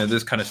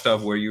this kind of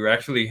stuff, where you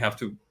actually have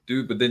to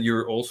do, but then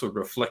you're also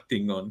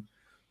reflecting on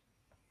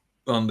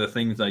the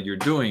things that you're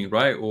doing,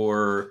 right?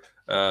 Or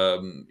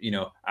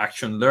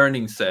action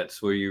learning sets,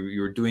 where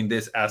you're doing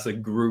this as a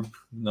group,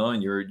 no,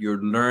 and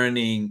you're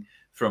learning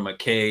from a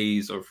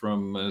case or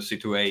from a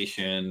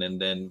situation,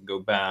 and then go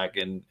back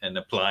and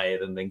apply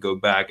it, and then go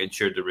back and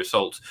share the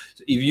results.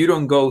 So if you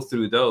don't go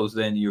through those,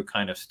 then you're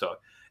kind of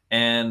stuck.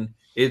 And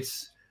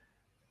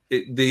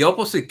the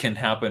opposite can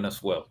happen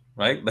as well,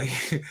 right?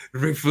 Like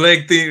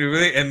reflecting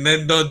and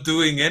then not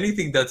doing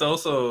anything. That's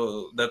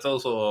also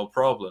a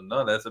problem.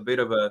 No, that's a bit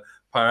of a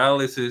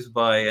paralysis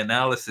by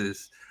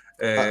analysis.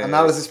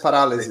 analysis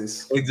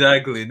paralysis.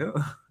 Exactly. No.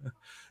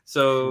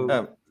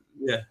 So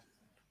yeah.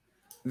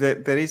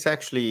 There is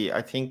actually,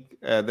 I think,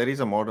 there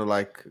is a model.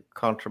 I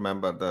can't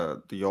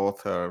remember the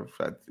author.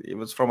 It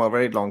was from a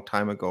very long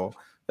time ago.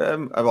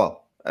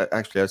 Well,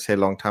 actually, I'd say a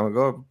long time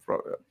ago,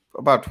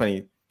 about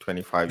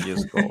 25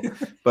 years ago.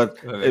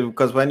 But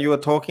because when you were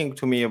talking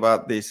to me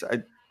about this,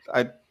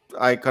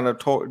 I kind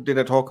of did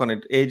a talk on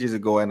it ages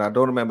ago, and I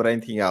don't remember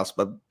anything else.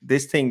 But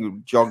this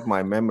thing jogged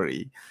my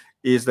memory,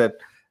 is that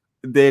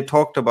they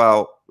talked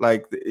about, I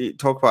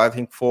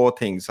think, four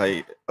things: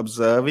 like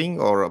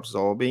observing or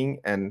absorbing,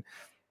 and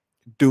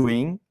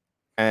doing,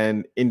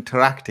 and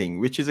interacting,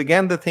 which is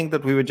again the thing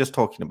that we were just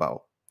talking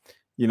about.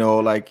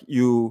 Like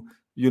you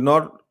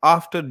not,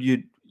 after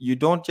you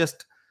don't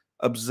just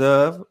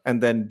observe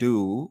and then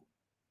do,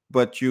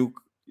 but you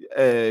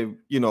and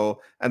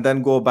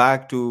then go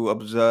back to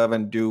observe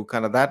and do,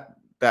 kind of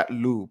that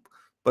loop.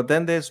 But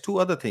then there's two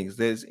other things: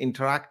 there's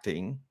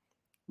interacting,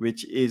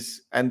 which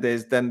is, and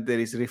there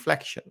is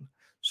reflection.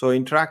 So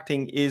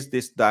interacting is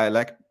this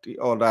dialect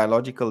or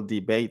dialogical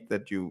debate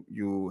that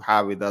you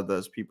have with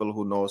others, people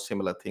who know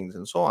similar things,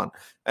 and so on.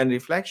 And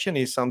reflection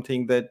is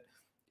something that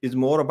is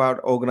more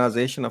about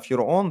organization of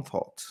your own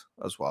thoughts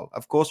as well.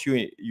 Of course,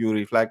 you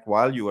reflect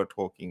while you are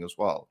talking as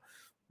well,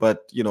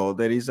 but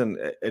there is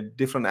a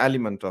different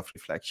element of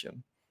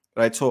reflection,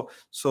 right?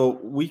 So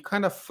we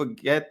kind of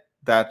forget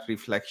that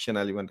reflection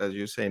element, as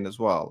you're saying as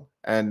well,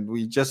 and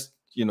we just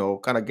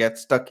kind of get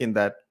stuck in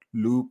that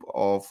loop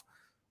of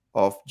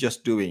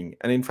just doing.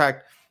 And in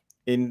fact,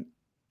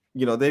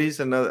 there is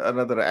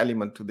another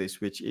element to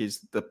this, which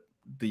is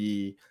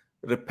the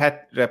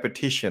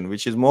repetition,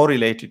 which is more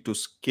related to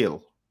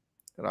skill,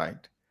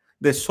 right?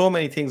 There's so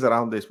many things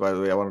around this, by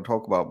the way, I want to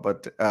talk about,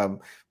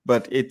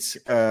 but it's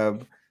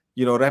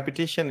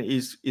repetition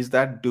is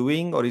that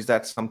doing, or is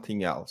that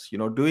something else?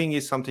 Doing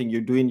is something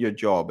you do in your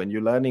job, and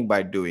you're learning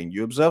by doing.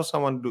 You observe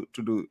someone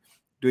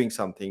doing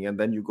something, and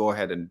then you go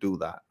ahead and do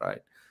that,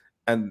 right?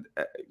 And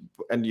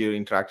you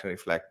interact and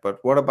reflect. But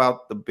what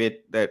about the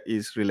bit that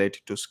is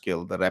related to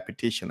skill, the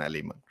repetition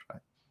element,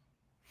 right?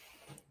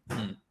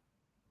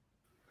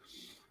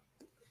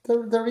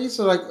 There is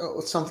like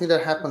something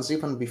that happens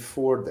even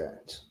before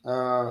that.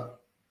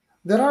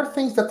 There are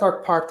things that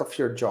are part of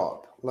your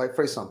job, like,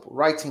 for example,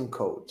 writing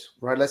code,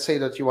 right? Let's say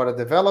that you are a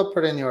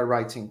developer and you are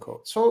writing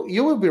code. So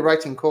you will be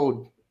writing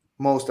code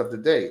most of the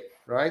day,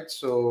 right?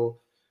 So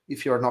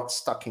if you're not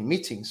stuck in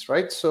meetings,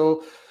 right?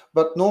 So,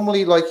 but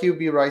normally, like, you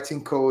be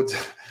writing code.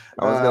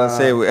 I was gonna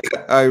say,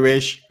 I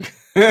wish.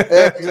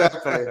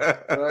 Exactly.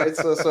 Right.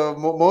 So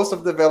most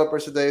of the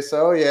developers today say,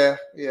 oh yeah.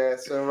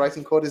 So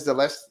writing code is the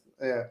last.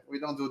 Yeah, we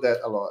don't do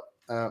that a lot.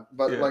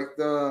 But Yeah. like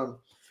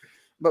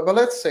but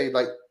let's say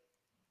like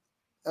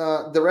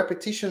the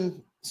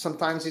repetition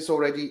sometimes is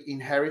already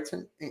inherent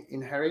to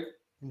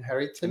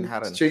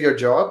your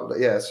job.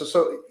 Yeah.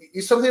 So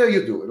it's something that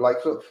you do.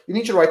 Like, so you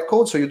need to write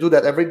code, so you do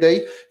that every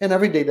day, and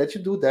every day that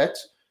you do that,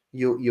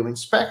 you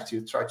inspect,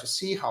 you try to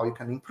see how you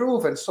can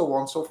improve, and so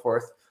on and so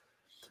forth.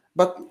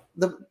 But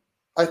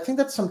I think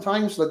that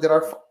sometimes, like, there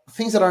are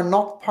things that are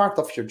not part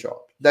of your job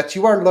that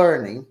you are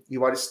learning.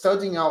 You are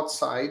studying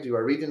outside, you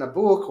are reading a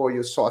book, or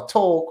you saw a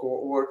talk,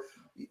 or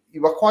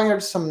you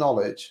acquired some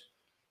knowledge,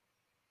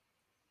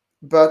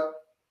 but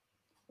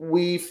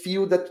we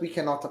feel that we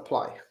cannot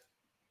apply.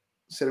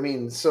 So I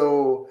mean,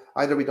 so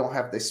either we don't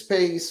have the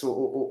space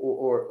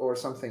or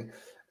something.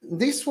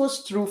 This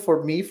was true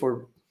for me.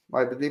 For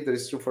I believe that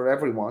it's true for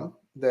everyone,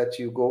 that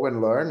you go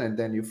and learn, and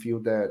then you feel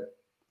that,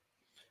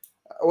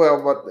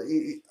 well, but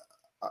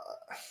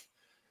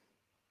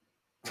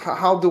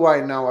how do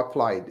I now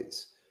apply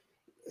this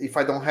if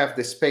I don't have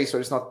the space or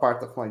it's not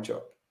part of my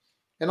job?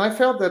 And I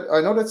felt that,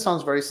 I know that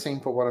sounds very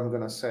simple what I'm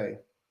going to say,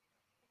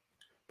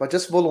 but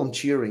just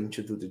volunteering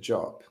to do the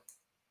job,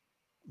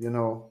 you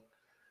know.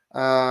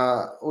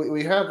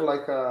 We have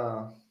like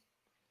a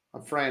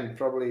friend,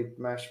 probably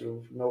Mash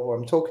will know who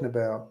I'm talking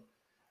about.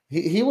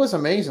 He was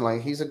amazing.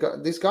 Like, he's a guy,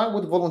 this guy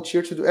would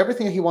volunteer to do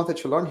everything he wanted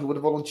to learn. He would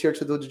volunteer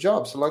to do the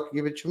job. So, like,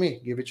 give it to me.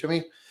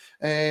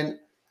 And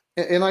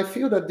I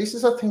feel that this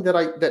is a thing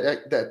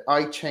that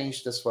I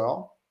changed as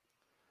well.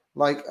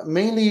 Like,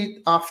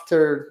 mainly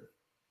after,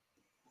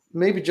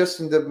 maybe just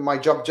in my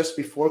job just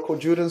before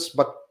Codurance,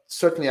 but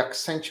certainly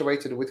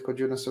accentuated with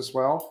Codurance as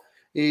well,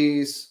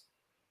 is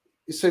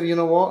you said, you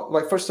know what,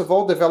 like, first of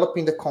all,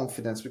 developing the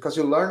confidence, because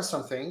you learn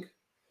something,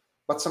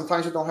 but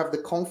sometimes you don't have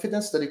the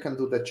confidence that you can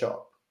do the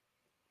job.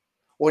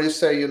 Or you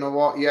say, you know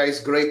what, yeah, it's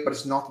great, but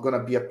it's not going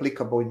to be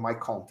applicable in my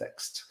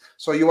context.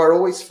 So you are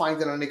always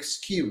finding an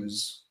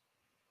excuse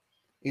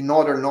in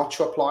order not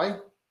to apply.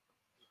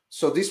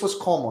 So this was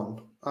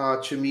common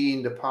to me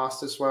in the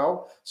past as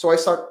well. So I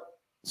start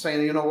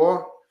saying, you know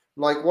what,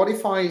 like, what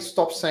if I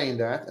stop saying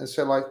that and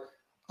say, like,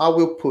 I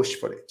will push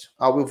for it.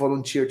 I will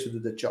volunteer to do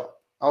the job.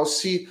 I'll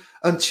see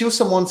until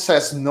someone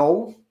says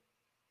no,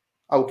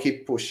 I'll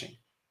keep pushing.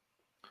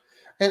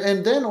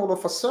 And then all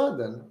of a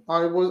sudden,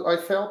 I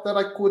felt that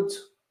I could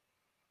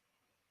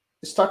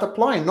start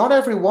applying. Not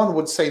everyone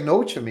would say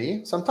no to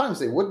me. Sometimes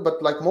they would,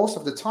 but like most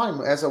of the time,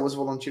 as I was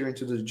volunteering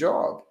to do the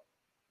job,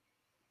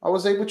 I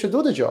was able to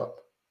do the job.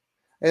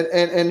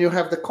 And you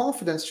have the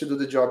confidence to do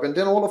the job. And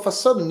then all of a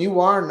sudden, you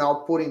are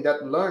now putting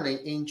that learning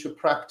into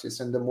practice.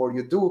 And the more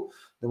you do,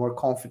 the more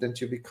confident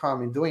you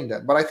become in doing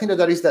that. But I think that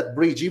there is that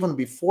bridge, even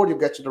before you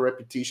get to the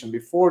repetition,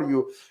 before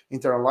you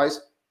internalize,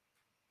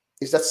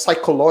 is that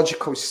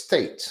psychological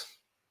state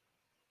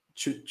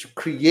to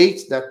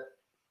create that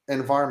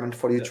environment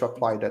for you to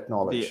apply that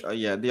knowledge.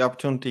 The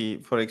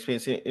opportunity for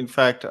experience. In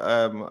fact,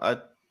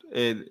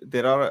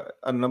 there are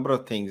a number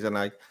of things, and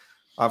I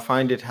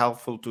find it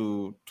helpful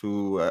to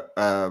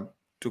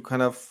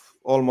kind of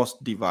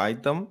almost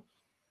divide them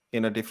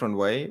in a different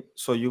way.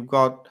 So you've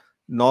got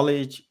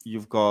knowledge,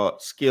 you've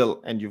got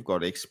skill, and you've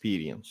got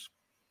experience.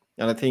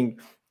 And I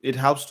think it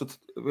helps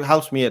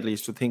me at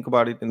least to think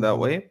about it in that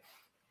way.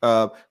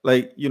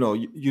 Like, you know,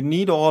 you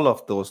need all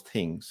of those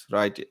things,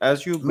 right?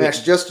 As you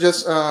Mesh, just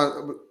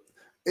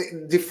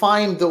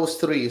define those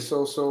three,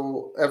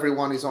 so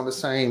everyone is on the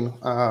same.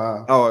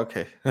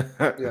 Okay.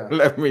 Yeah.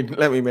 let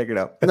me make it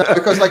up. No,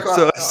 because like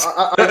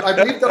I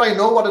believe that I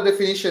know what the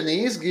definition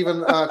is,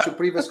 given to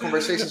previous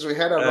conversations we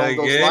had along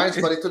those lines.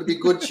 But it would be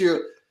good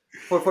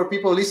for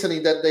people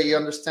listening that they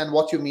understand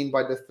what you mean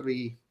by the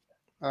three.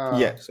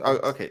 Yes.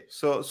 Okay.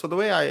 So the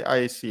way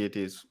I see it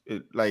is,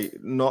 like,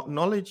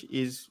 knowledge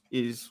is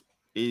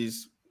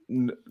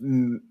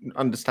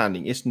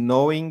understanding. It's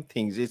knowing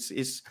things.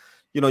 It's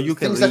you know, you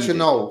can things that you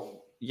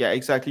know. Yeah,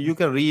 exactly. You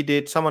can read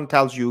it. Someone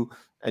tells you,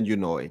 and you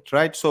know it,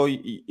 right? So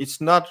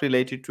it's not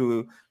related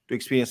to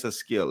experience or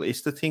skill.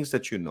 It's the things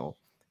that you know,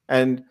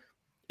 and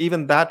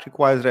even that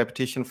requires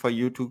repetition for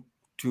you to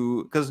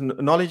because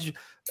knowledge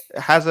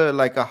has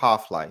a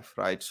half-life,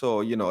 right? So,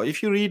 you know,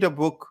 if you read a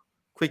book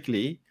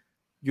quickly,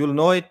 you'll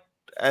know it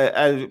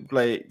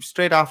like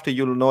straight after.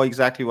 You'll know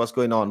exactly what's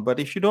going on. But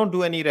if you don't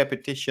do any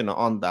repetition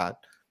on that,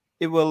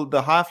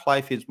 the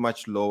half-life is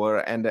much lower,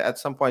 and at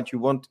some point you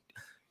won't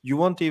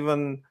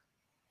even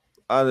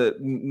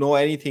know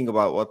anything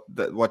about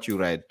what you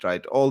read,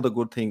 right? All the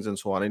good things and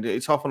so on. And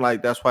it's often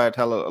like, that's why I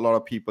tell a lot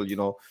of people, you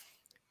know,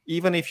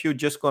 even if you're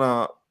just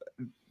gonna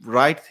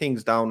write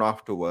things down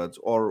afterwards,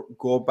 or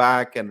go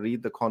back and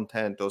read the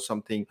content or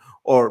something,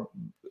 or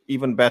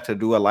even better,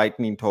 do a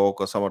lightning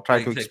talk or someone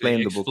try to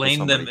explain the book to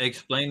somebody.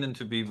 Explain them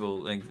to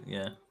people. Like,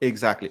 yeah,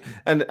 exactly.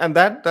 And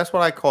that's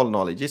what I call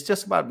knowledge. It's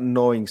just about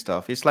knowing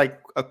stuff. It's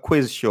like a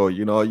quiz show,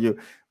 you know,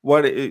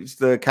 what is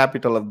the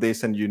capital of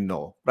this, and you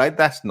know, right?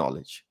 That's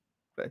knowledge.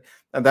 right?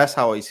 And that's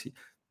how I see.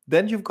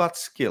 Then you've got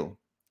skill,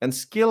 and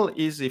skill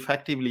is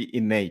effectively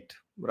innate,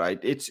 right?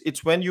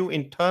 It's when you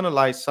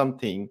internalize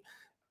something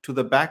to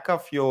the back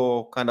of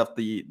your kind of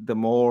the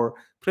more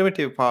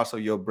primitive parts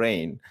of your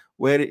brain,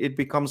 where it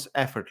becomes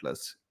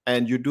effortless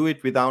and you do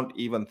it without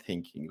even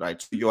thinking,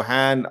 right? So your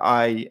hand,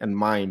 eye, and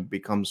mind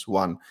becomes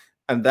one,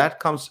 and that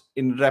comes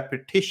in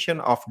repetition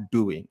of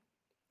doing,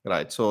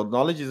 right? So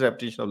knowledge is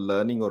repetition of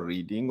learning or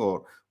reading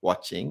or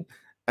watching,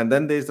 and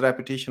then there's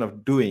repetition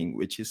of doing,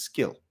 which is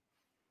skill.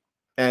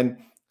 And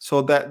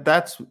so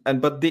that's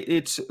and but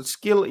its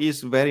skill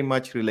is very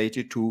much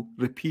related to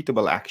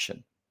repeatable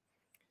action.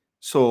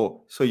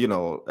 So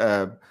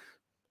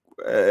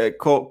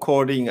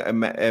coding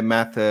a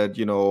method,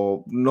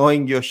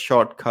 knowing your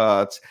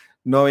shortcuts,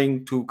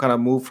 knowing to kind of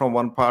move from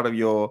one part of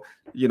your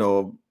you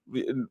know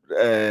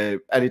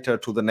editor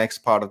to the next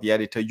part of the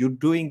editor. You're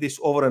doing this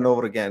over and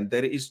over again.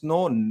 There is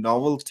no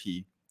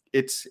novelty.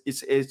 It's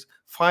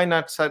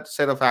finite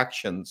set of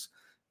actions,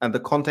 and the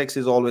context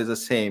is always the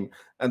same.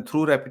 And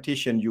through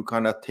repetition, you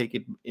kind of take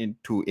it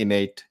into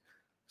innate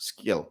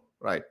skill,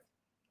 right?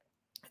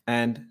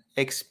 And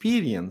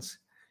experience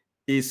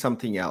is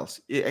something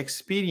else.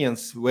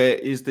 Experience where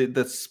is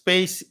the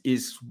space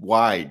is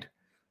wide,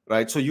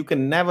 right? So you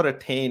can never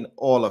attain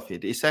all of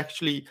it. It's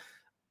actually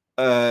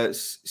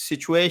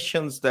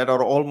situations that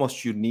are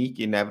almost unique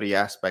in every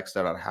aspects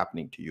that are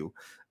happening to you.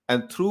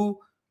 And through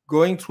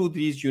going through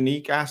these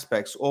unique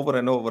aspects over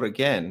and over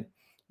again,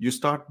 you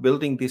start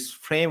building this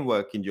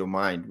framework in your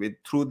mind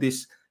through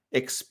this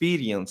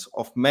experience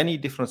of many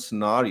different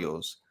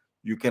scenarios.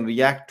 You can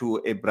react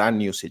to a brand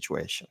new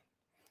situation.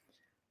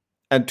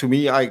 And to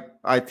me,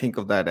 I think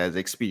of that as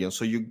experience.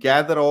 So you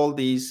gather all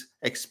these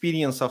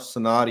experience of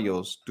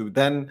scenarios to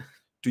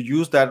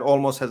use that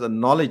almost as a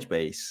knowledge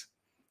base.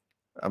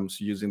 I'm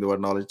using the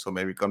word knowledge, so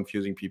maybe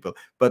confusing people,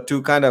 but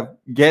to kind of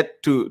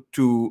get to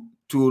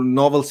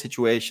novel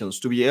situations,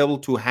 to be able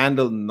to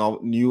handle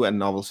new and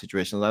novel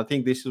situations. I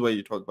think this is where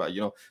you talk about,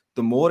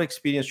 the more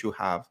experience you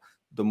have,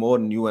 the more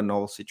new and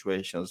novel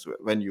situations,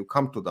 when you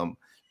come to them,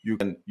 you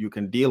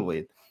can deal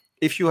with.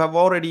 If you have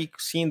already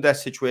seen that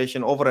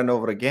situation over and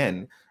over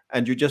again,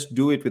 and you just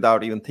do it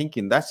without even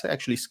thinking, that's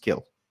actually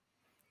skill,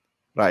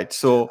 right?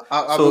 So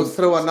I will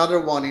throw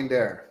another one in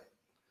there.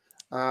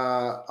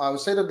 I would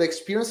say that the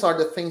experience are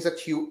the things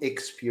that you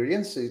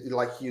experience,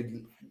 like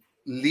you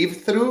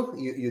live through,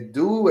 you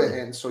do,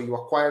 and so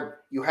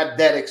you had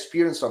that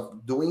experience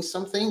of doing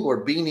something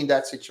or being in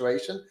that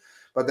situation.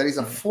 But there is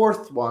a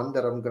fourth one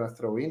that I'm going to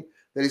throw in.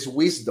 There is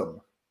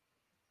wisdom.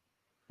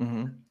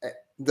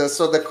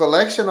 So the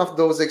collection of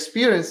those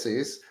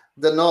experiences,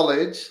 the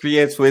knowledge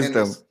creates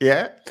wisdom.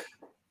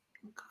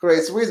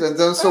 Creates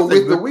wisdom. So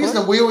with the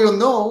wisdom, we will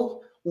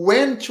know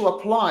when to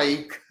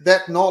apply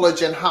that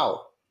knowledge and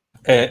how.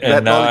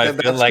 And now I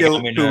feel like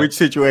I'm in which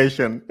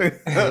situation.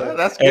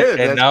 That's good.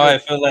 And now I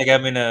feel like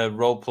I'm in a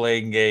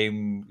role-playing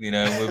game.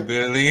 We're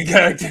building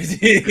characters.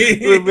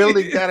 We're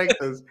building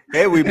characters.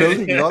 Hey, we're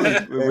building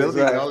knowledge. We're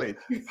building knowledge.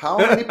 How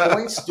many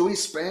points do we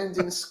spend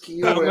in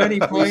skill? How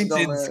many points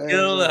in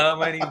skill? How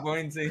many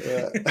points in?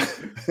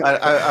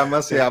 I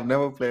must say, I've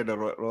never played a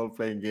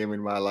role-playing game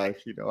in my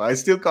life. I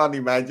still can't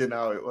imagine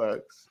how it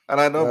works. And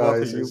I know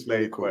both of you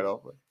play quite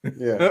often.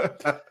 Yeah.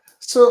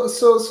 So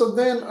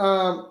then,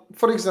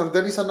 for example,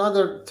 there is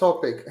another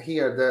topic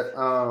here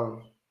that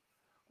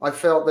I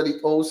felt that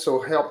it also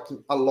helped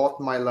a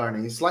lot my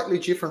learning. It's slightly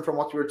different from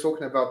what we were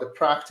talking about, the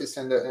practice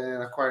and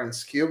acquiring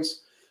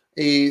skills,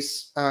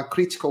 is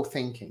critical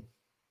thinking.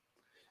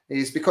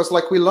 Is because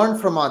like we learn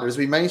from others.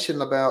 We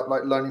mentioned about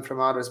like learning from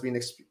others, being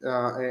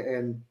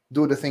and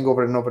do the thing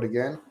over and over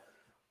again.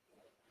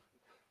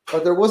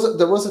 But there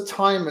was a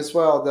time as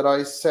well that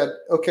I said,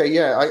 okay,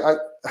 yeah,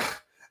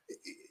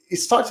 it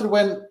started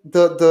when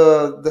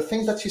the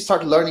things that you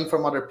start learning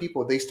from other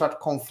people, they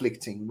start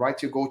conflicting,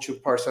 right? You go to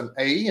person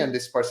A and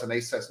this person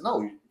A says,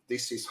 no,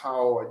 this is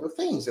how I do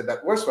things, and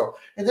that works well.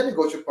 And then you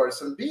go to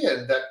person B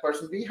and that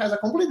person B has a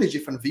completely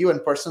different view,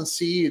 and person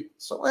C,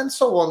 so on and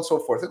so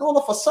forth. And all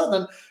of a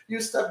sudden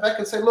you step back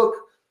and say, look,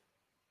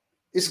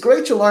 it's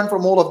great to learn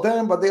from all of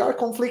them, but they are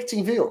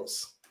conflicting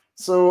views.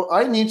 So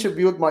I need to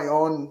build my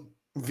own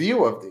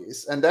view of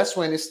this. And that's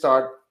when you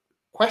start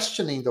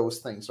questioning those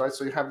things, right?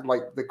 So you have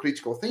like the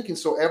critical thinking.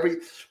 So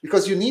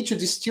because you need to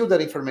distill that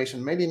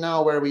information. Maybe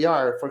now where we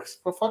are,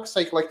 for fuck's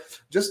sake, like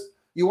just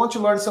you want to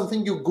learn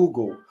something, you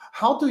Google.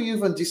 How do you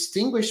even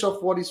distinguish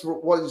of what is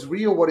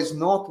real, what is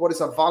not, what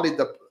is a valid?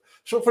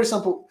 So for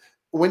example,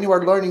 when you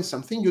are learning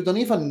something, you don't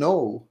even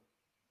know.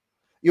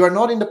 You are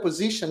not in the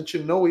position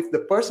to know if the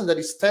person that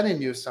is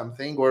telling you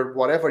something or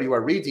whatever you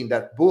are reading,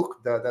 that book,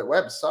 that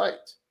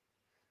website,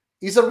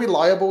 is a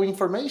reliable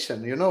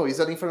information, is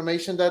an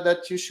information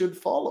that you should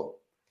follow.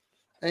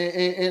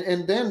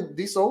 And then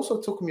this also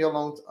took me a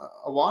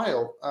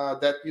while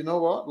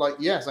that, like,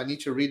 yes, I need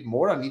to read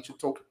more. I need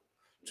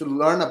to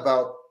learn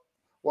about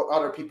what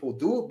other people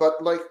do.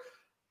 But like,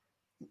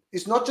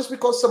 it's not just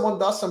because someone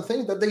does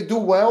something that they do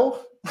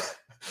well,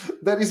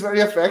 that is very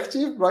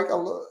effective. Like a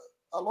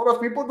lot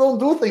of people don't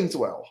do things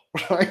well,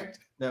 right?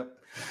 Yeah,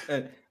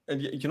 and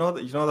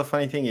the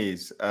funny thing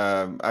is,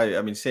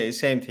 I mean,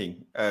 same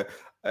thing. Uh,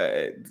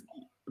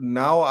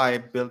 Now I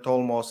built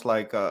almost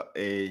like a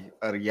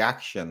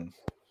reaction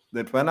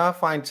that when I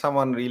find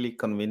someone really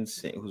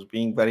convincing, who's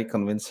being very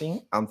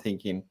convincing, I'm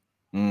thinking,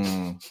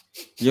 hmm,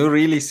 you're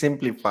really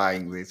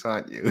simplifying this,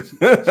 aren't you?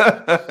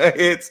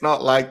 It's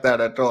not like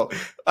that at all.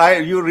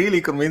 You're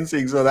really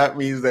convincing, so that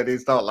means that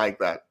it's not like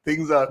that.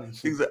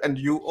 And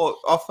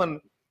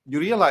often you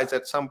realize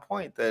at some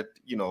point that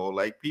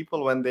like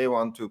people, when they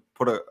want to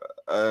put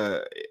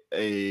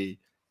a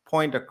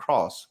point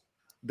across,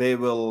 they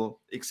will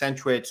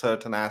accentuate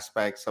certain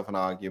aspects of an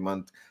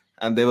argument,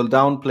 and they will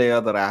downplay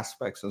other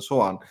aspects and so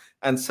on.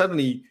 And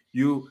suddenly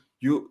you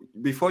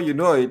before you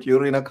know it,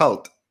 you're in a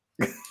cult.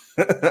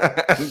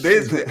 and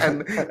this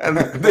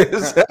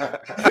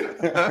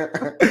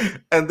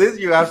and this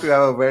you have to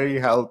have a very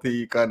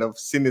healthy kind of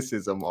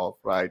cynicism of,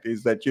 right,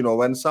 is that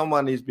when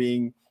someone is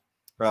being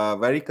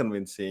very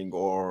convincing,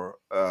 or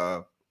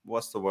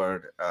what's the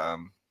word,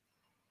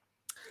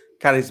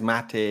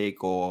 charismatic,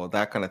 or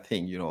that kind of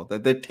thing,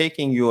 that they're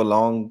taking you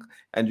along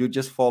and you're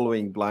just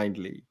following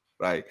blindly,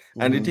 right?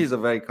 And it is a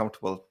very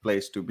comfortable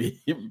place to be.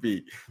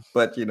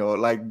 But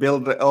like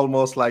build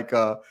almost like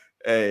a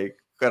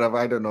kind of,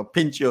 I don't know,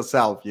 pinch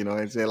yourself,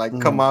 and say like,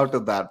 come out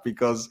of that,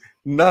 because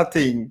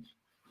nothing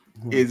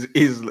is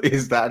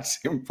that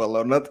simple,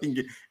 or nothing.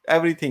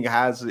 Everything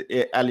has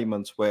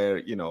elements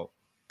where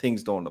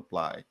things don't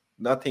apply.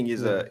 Nothing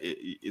is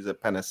a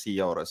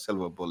panacea or a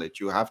silver bullet.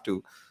 You have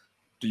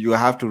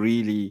to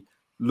really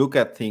look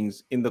at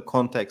things in the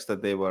context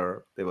that they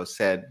were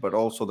said, but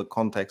also the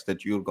context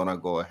that you're gonna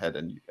go ahead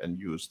and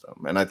use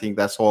them. And I think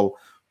that's all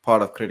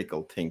part of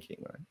critical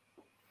thinking, right?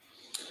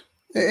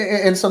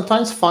 And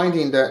sometimes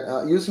finding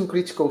that using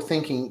critical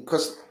thinking,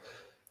 because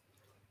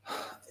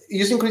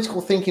using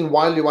critical thinking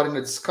while you are in a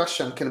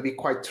discussion can be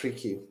quite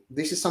tricky.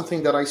 This is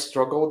something that I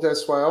struggled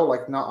as well.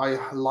 Like, now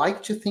I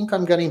like to think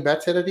I'm getting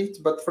better at it,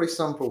 but for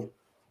example,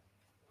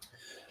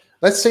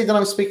 let's say that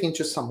I'm speaking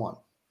to someone,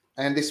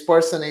 and this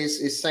person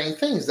is saying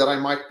things that I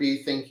might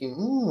be thinking,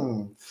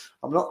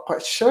 I'm not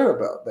quite sure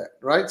about that,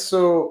 right?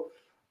 So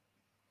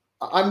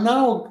I'm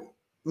now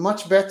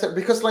much better,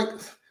 because like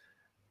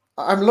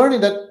I'm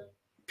learning that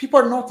people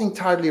are not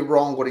entirely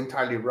wrong or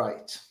entirely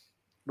right,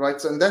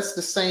 right? And that's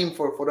the same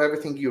for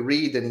everything you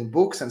read and in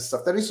books and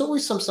stuff. There is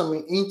always some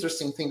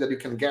interesting thing that you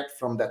can get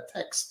from that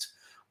text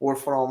or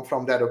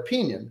from that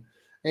opinion.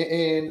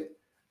 And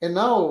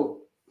now,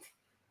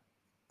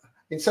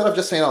 instead of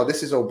just saying, "Oh,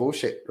 this is all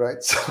bullshit,"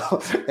 right? So,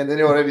 and then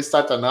you already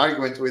start an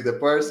argument with the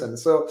person.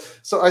 So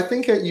I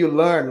think you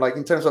learn, like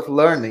in terms of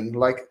learning,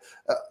 like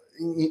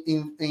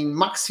in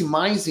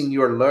maximizing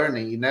your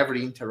learning in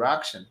every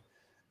interaction,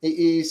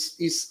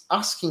 is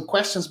asking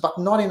questions, but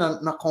not in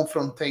a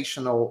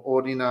confrontational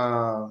or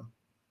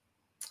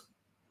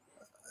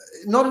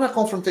not in a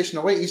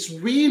confrontational way. It's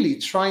really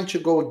trying to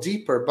go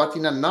deeper, but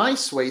in a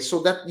nice way, so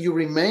that you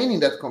remain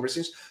in that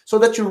conversation, so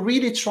that you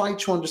really try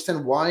to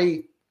understand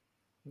why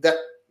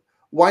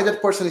that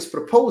person is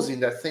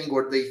proposing that thing,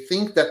 or they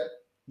think that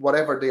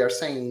whatever they are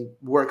saying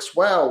works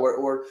well,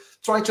 or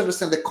trying to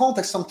understand the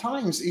context.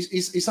 Sometimes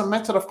is a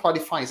matter of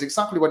clarifying. It's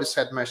exactly what you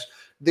said, Mesh.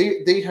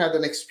 They had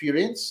an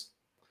experience,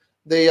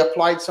 they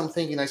applied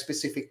something in a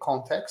specific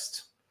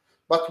context,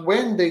 but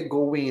when they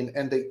go in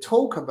and they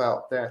talk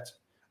about that,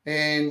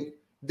 and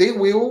they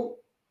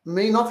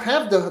may not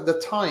have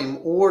the time,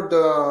 or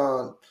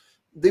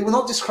they will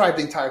not describe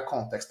the entire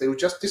context. They will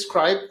just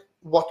describe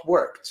what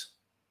worked.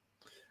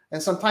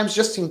 And sometimes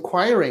just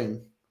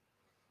inquiring,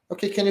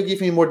 okay, can you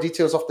give me more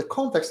details of the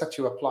context that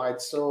you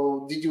applied?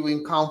 So did you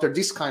encounter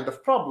this kind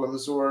of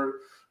problems? Or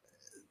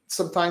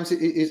sometimes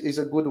it is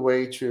a good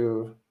way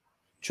to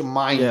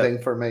mine the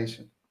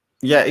information.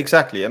 Yeah,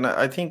 exactly. And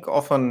I think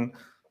often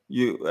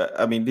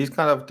these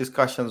kind of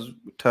discussions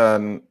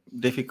turn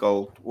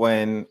difficult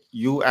when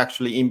you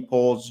actually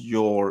impose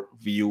your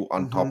view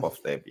on top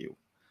of their view.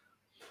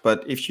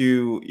 But if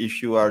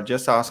you are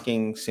just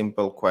asking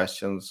simple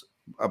questions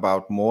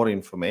about more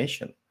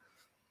information,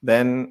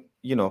 then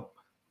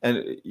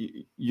and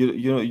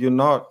you're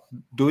not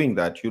doing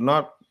that. You're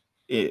not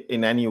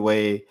in any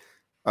way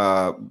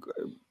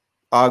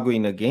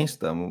arguing against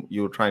them.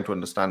 You're trying to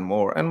understand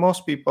more, and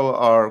most people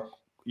are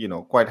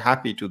quite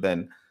happy to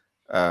then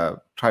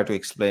try to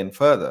explain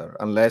further,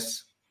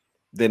 unless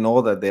they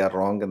know that they are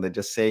wrong and they're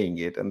just saying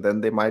it, and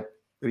then they might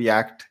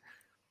react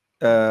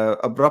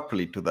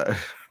abruptly to that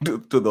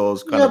to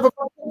those kind of but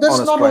that's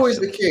not questions. always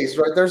the case,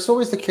 right? There's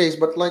always the case,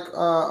 but like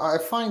I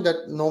find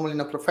that normally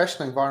in a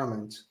professional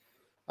environment,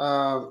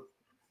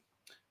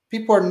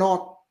 people are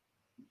not,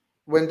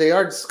 when they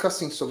are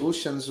discussing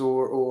solutions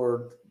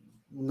or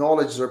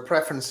knowledge or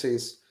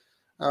preferences,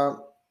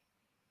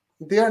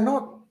 they are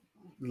not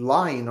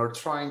lying or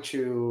trying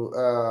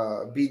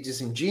to be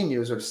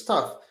disingenuous or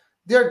stuff.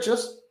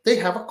 They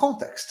have a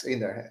context in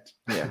their head.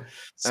 Yeah.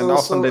 And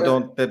often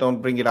they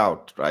don't bring it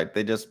out, right?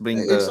 They just bring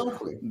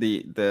exactly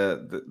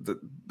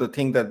the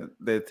thing that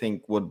they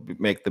think would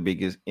make the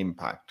biggest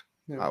impact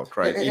out,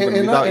 right? Even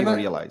without even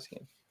realizing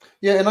it.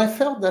 Yeah, and I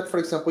felt that, for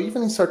example,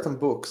 even in certain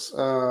books,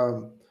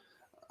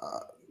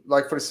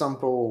 like for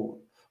example,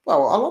 well,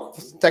 a lot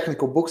of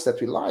technical books that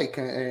we like,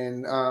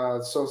 and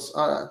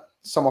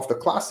some of the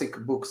classic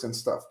books and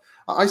stuff.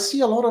 I see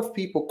a lot of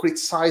people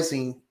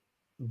criticizing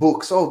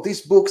books. Oh,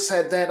 this book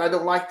said that. I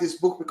don't like this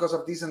book because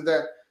of this and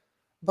that.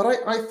 But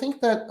I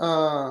think that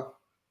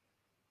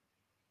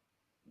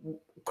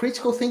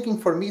critical thinking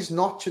for me is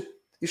not to,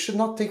 you should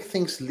not take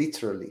things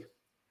literally.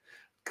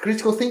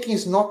 Critical thinking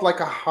is not like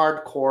a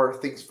hardcore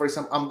thing. For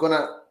example, I'm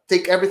gonna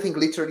take everything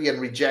literally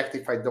and reject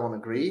if I don't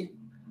agree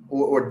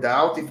or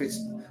doubt if it's.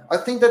 I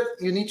think that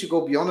you need to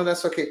go beyond it.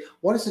 That's okay.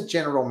 What is the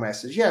general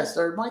message? Yes,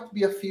 there might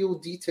be a few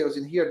details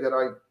in here that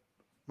I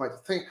might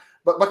think,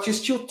 but you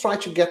still try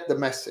to get the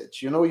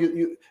message. You know,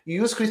 you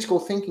use critical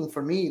thinking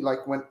for me,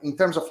 like when in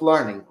terms of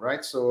learning,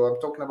 right? So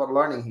I'm talking about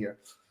learning here.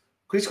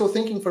 Critical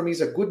thinking for me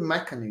is a good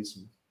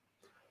mechanism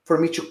for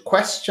me to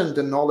question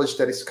the knowledge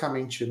that is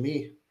coming to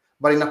me,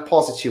 but in a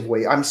positive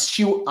way. I'm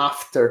still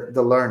after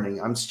the learning.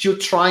 I'm still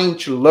trying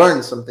to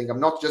learn something. I'm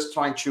not just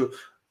trying to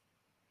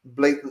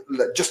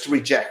just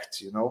reject,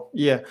 you know.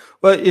 Yeah,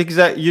 well,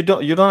 exactly. You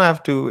don't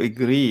have to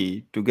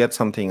agree to get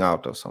something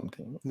out of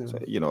something. Yeah. So,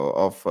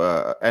 of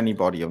any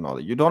body of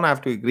knowledge. You don't have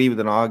to agree with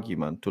an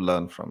argument to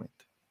learn from it.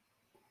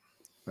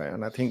 Right?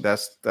 And I think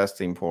that's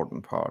the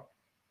important part.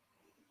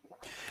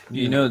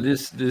 You know,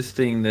 this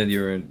thing that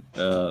you're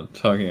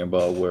talking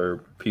about, where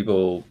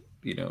people,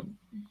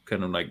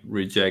 kind of like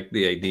reject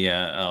the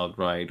idea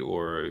outright,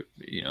 or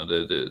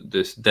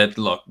this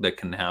deadlock that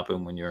can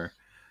happen when you're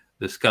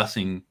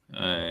discussing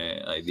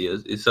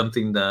ideas, is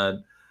something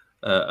that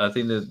I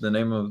think that the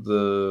name of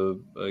the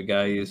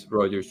guy is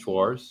Roger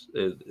Schwartz.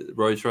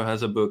 Roger Schwartz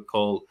has a book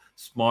called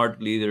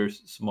 "Smart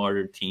Leaders,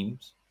 Smarter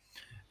Teams,"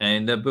 and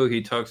in that book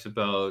he talks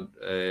about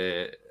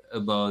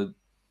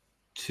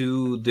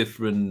two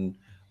different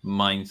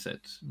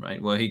mindsets,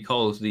 right? What he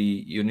calls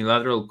the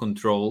unilateral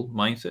control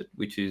mindset,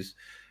 which is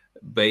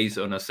based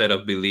on a set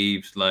of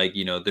beliefs, like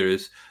there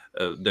is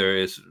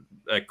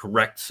a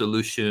correct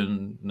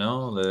solution.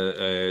 No,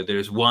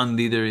 there's one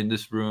leader in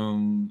this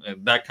room.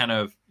 That kind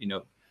of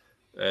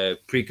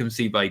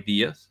preconceived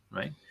ideas,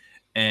 right?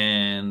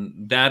 And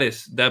that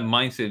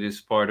mindset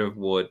is part of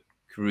what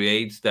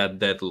creates that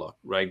deadlock,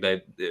 right?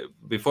 That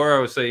before I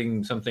was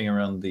saying something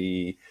around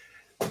the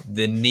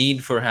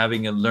need for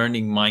having a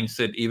learning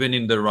mindset, even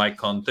in the right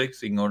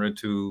context, in order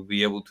to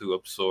be able to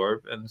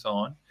absorb and so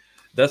on.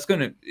 That's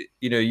gonna,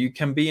 you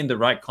can be in the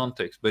right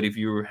context, but if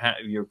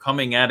you're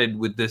coming at it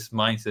with this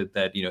mindset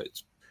that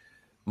it's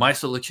my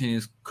solution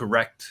is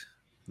correct,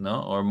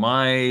 no, or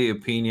my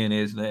opinion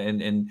is,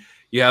 and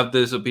you have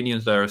these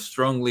opinions that are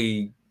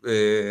strongly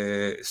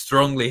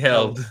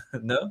held,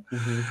 no,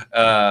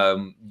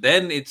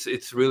 then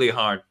it's really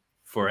hard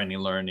for any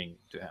learning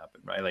to happen,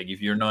 right? Like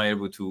if you're not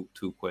able to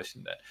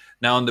question that.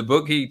 Now in the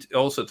book he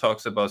also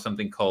talks about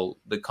something called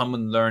the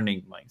common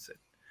learning mindset,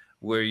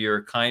 where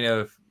you're kind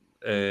of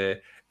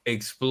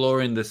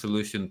exploring the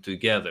solution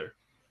together,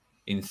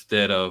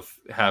 instead of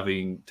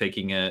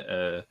taking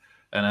an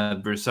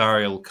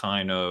adversarial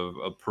kind of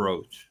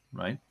approach,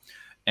 right?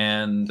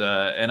 And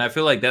I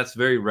feel like that's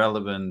very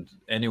relevant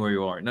anywhere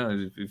you are.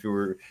 No, if you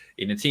were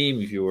in a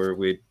team, if you were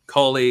with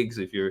colleagues,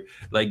 if you're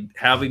like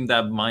having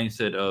that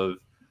mindset of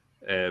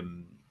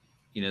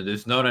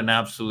there's not an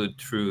absolute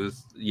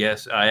truth.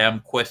 Yes, I am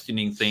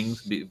questioning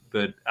things,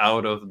 but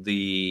out of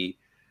the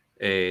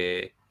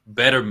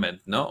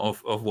betterment, no,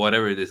 of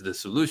whatever it is, the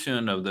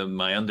solution of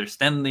my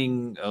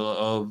understanding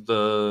of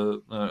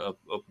the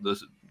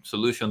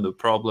solution, the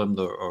problem,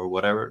 or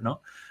whatever,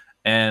 no.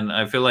 And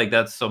I feel like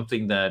that's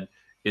something that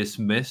is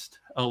missed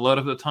a lot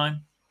of the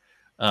time,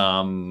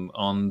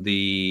 on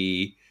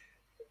the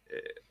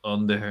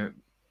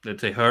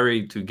let's say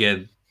hurry to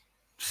get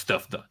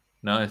stuff done.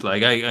 No, it's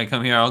like I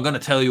come here, I'm gonna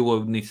tell you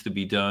what needs to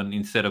be done,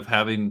 instead of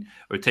having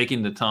or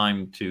taking the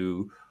time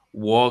to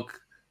walk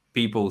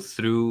people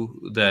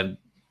through that,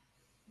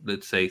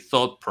 let's say,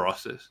 thought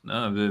process.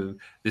 No,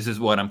 this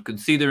is what I'm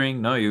considering.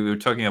 No, you were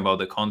talking about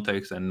the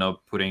context and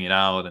not putting it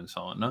out and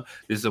so on. No,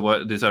 these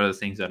are the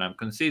things that I'm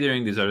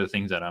considering. These are the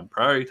things that I'm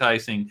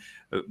prioritizing.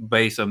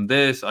 Based on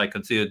this, I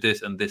consider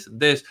this and this and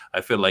this.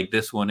 I feel like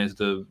this one is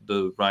the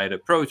right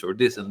approach, or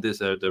this and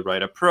this are the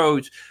right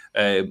approach.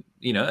 And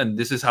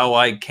this is how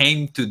I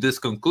came to this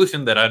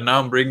conclusion that I'm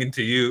now bringing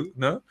to you.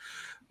 No,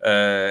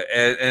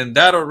 and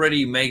that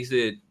already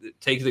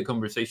takes the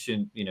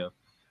conversation,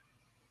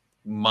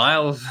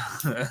 miles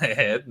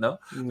ahead, no,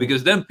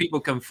 because then people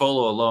can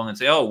follow along and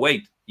say, oh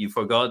wait, you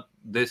forgot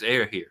this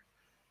air here,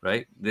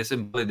 right? This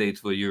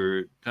invalidates what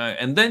you're,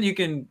 and then you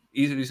can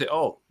easily say,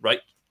 oh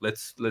right,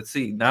 let's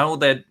see, now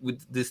that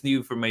with this new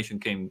information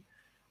came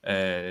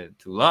to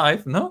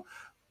life, no,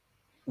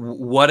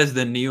 what is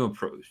the new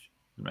approach,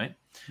 right?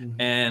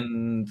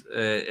 And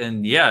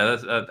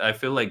yeah, I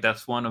feel like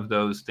that's one of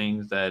those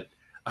things that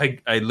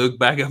I look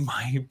back at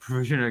my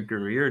professional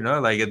career, no,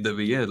 like at the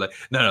beginning, like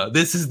no,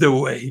 this is the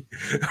way,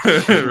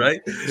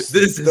 right?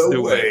 This is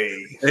the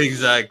way,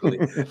 exactly.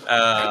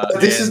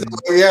 This is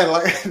And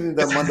like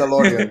the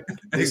Mandalorian.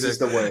 This is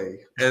the exactly,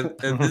 way.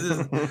 and this is,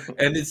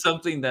 and it's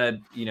something that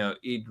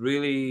it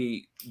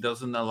really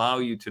doesn't allow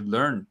you to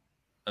learn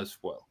as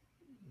well,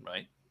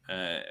 right?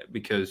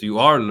 Because you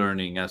are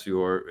learning as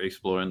you are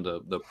exploring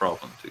the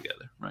problem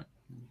together, right?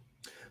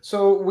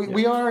 So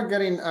we are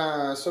getting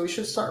so we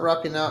should start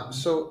wrapping up.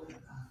 So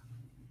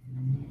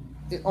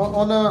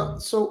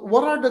so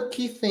what are the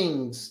key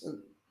things,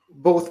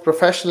 both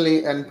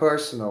professionally and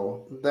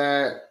personal,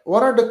 that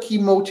what are the key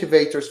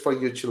motivators for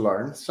you to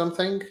learn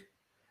something,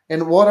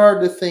 and what are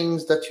the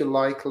things that you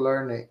like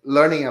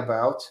learning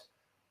about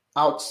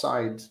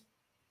outside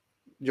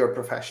your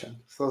profession?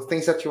 So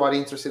things that you are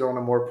interested on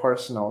a more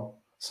personal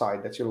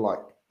side that you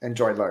like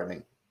enjoy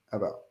learning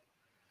about.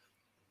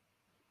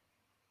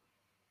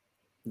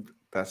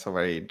 That's a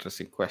very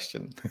interesting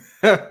question.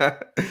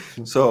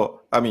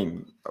 So, I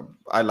mean,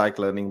 I like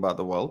learning about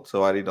the world,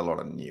 so I read a lot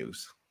of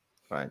news,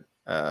 right?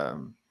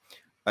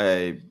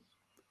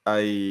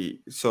 I,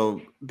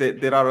 so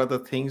there are other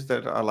things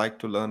that I like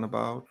to learn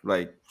about,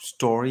 like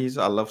stories.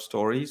 I love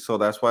stories, so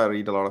that's why I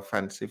read a lot of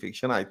fantasy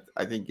fiction. I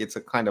think it's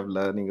a kind of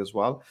learning as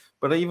well,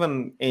 but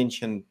even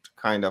ancient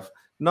kind of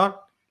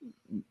not.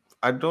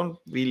 I don't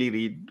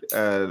really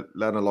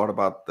learn a lot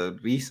about the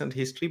recent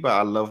history, but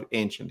I love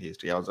ancient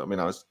history. I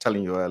was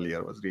telling you earlier,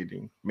 I was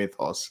reading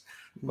mythos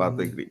about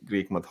the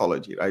Greek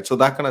mythology, right? So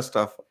that kind of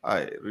stuff,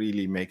 I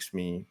really makes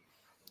me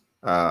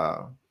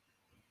uh,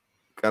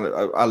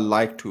 I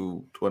like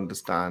to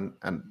understand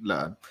and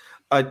learn.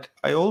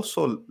 I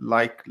also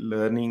like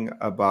learning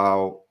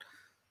about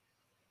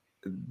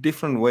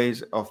different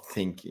ways of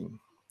thinking.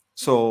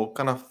 So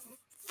kind of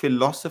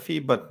philosophy,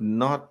 but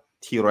not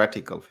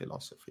theoretical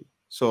philosophy.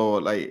 So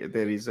like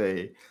there is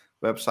a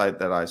website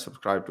that I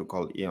subscribe to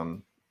called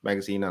Eon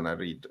Magazine, and I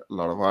read a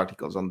lot of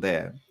articles on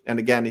there. And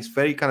again, it's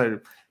very kind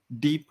of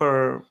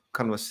deeper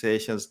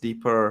conversations,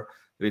 deeper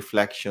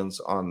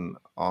reflections on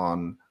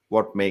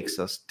what makes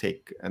us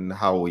tick and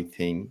how we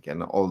think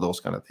and all those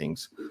kind of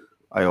things.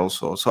 I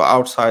also, so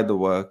outside the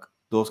work,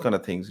 those kind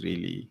of things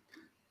really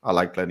I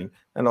like learning.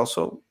 And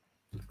also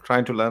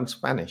trying to learn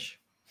Spanish.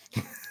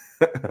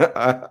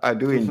 I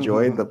do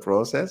enjoy the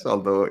process,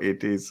 although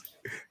it is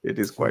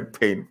quite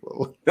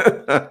painful.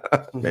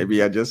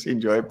 Maybe I just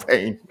enjoy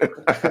pain.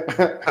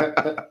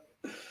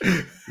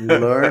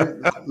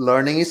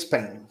 Learning is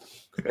pain.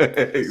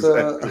 Exactly.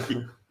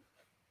 So,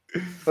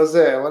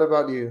 Jose, what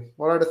about you?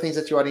 What are the things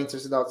that you are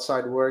interested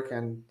outside work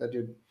and that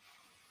you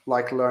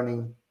like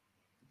learning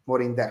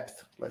more in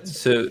depth? Let's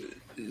say.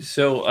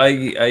 So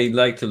I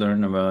like to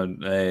learn about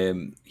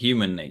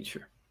human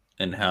nature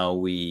and how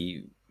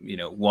we,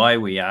 why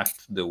we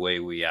act the way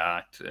we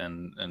act,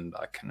 and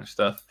that kind of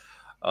stuff.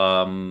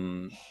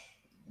 Um,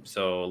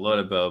 so a lot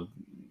about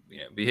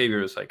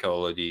behavioral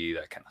psychology,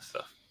 that kind of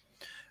stuff.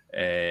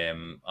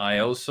 I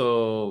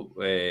also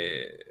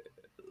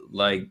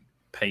like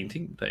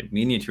painting, like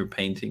miniature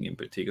painting in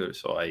particular.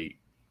 So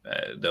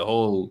the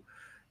whole,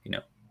 you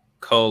know,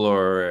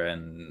 color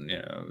and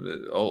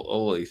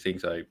all these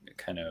things I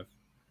kind of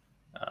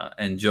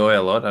enjoy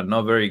a lot. I'm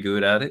not very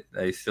good at it.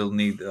 I still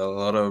need a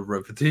lot of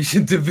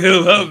repetition to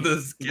build up the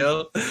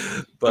skill,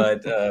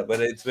 but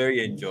it's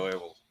very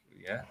enjoyable.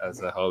 Yeah,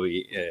 as a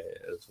hobby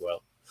as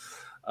well.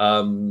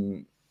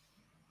 Um,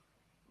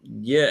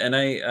 yeah, and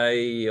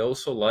I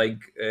also like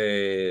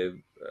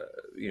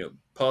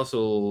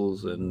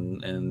puzzles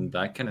and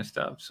that kind of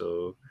stuff.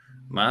 So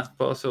math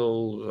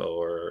puzzles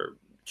or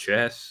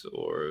chess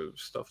or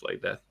stuff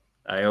like that.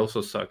 I also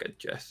suck at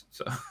chess,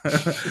 so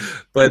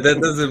but that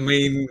doesn't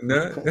mean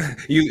no.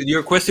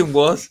 Your question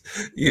was,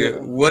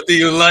 what do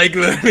you like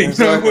learning,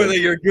 Exactly. whether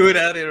you're good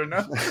at it or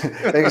not.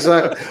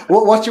 Exactly.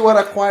 What you are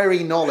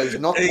acquiring knowledge,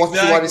 not what you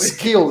are Exactly.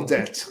 skilled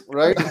at,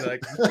 right?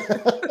 Exactly.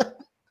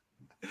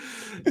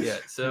 Yeah.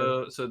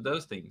 So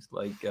those things,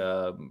 like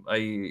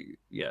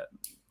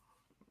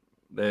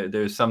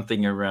there's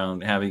something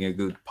around having a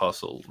good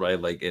puzzle, right?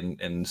 Like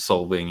and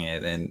solving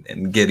it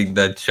and getting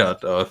that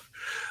shot of,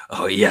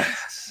 oh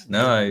yes,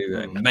 no,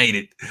 I made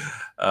it,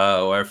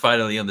 or I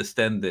finally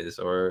understand this,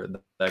 or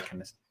that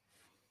kind of stuff.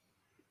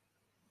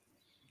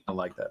 I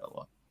like that a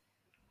lot.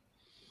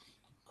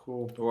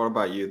 Cool. What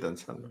about you then,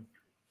 Sandro?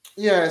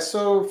 Yeah,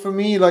 so for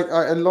me, like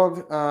I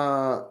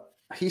love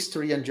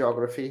history and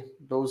geography.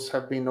 Those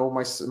have been all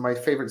my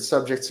favorite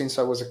subjects since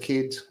I was a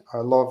kid. I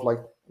love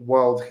like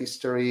world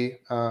history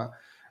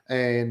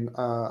and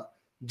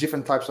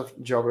different types of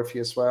geography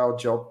as well,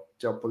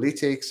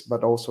 geopolitics,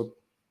 but also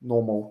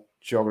normal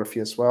geography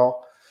as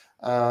well.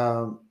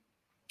 Um,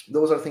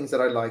 those are things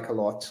that I like a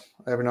lot.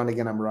 Every now and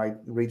again, I'm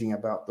reading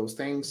about those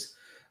things.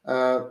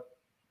 Uh,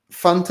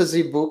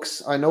 Fantasy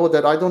books. I know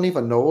that I don't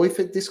even know if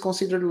it is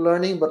considered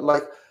learning, but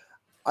like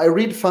I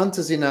read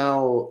fantasy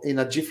now in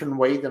a different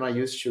way than I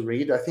used to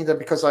read. I think that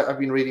because I've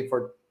been reading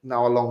for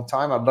now a long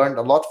time, I've learned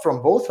a lot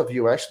from both of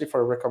you actually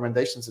for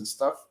recommendations and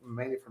stuff,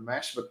 mainly from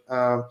Mash.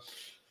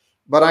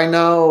 But I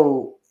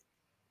now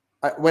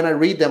when I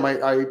read them,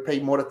 I pay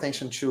more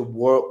attention to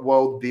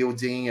world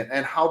building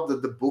and how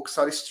the books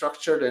are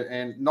structured,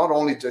 and not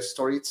only the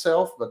story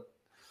itself, but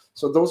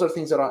so those are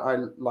things that I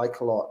like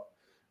a lot.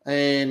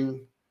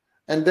 And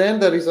then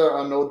there is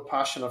an old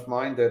passion of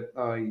mine that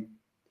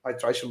I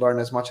try to learn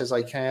as much as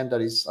I can. That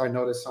is, I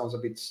know this sounds a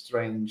bit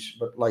strange,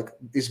 but like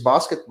is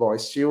basketball. I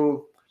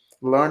still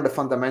learn the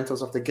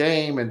fundamentals of the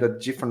game and the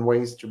different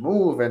ways to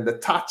move and the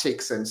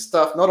tactics and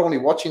stuff. Not only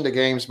watching the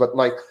games, but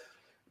like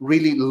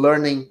really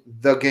learning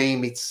the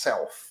game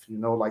itself. You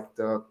know, like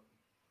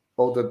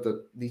all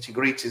the nitty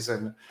gritties.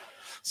 And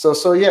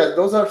so yeah,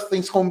 those are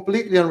things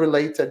completely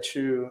unrelated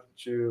to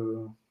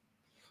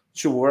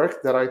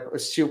work that I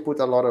still put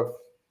a lot of.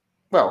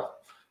 Well,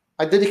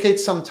 I dedicate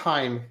some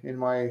time in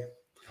my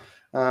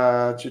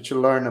to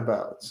learn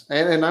about,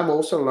 and I'm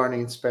also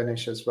learning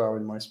Spanish as well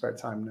in my spare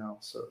time now.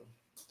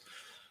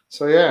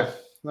 So yeah,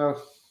 no,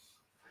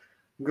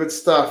 good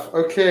stuff.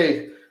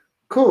 Okay,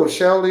 cool.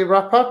 Shall we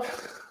wrap up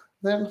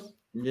then?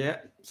 Yeah,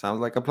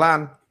 sounds like a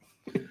plan.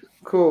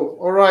 Cool.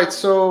 All right.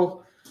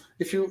 So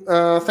if you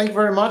thank you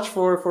very much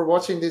for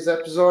watching this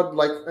episode.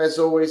 Like as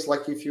always,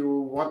 like if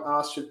you want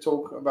us to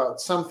talk about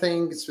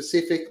something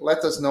specific, let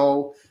us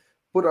know.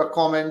 Put a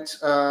comment.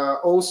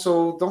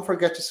 Also, don't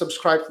forget to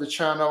subscribe to the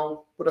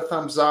channel. Put a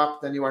thumbs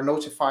up. Then you are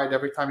notified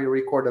every time you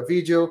record a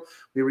video.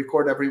 We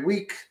record every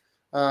week,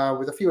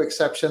 with a few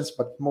exceptions,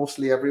 but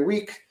mostly every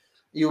week.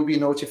 You'll be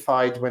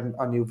notified when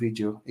a new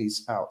video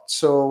is out.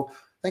 So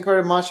thank you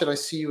very much, and I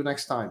see you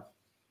next time.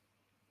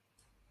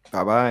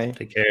 Bye-bye.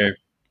 Take care.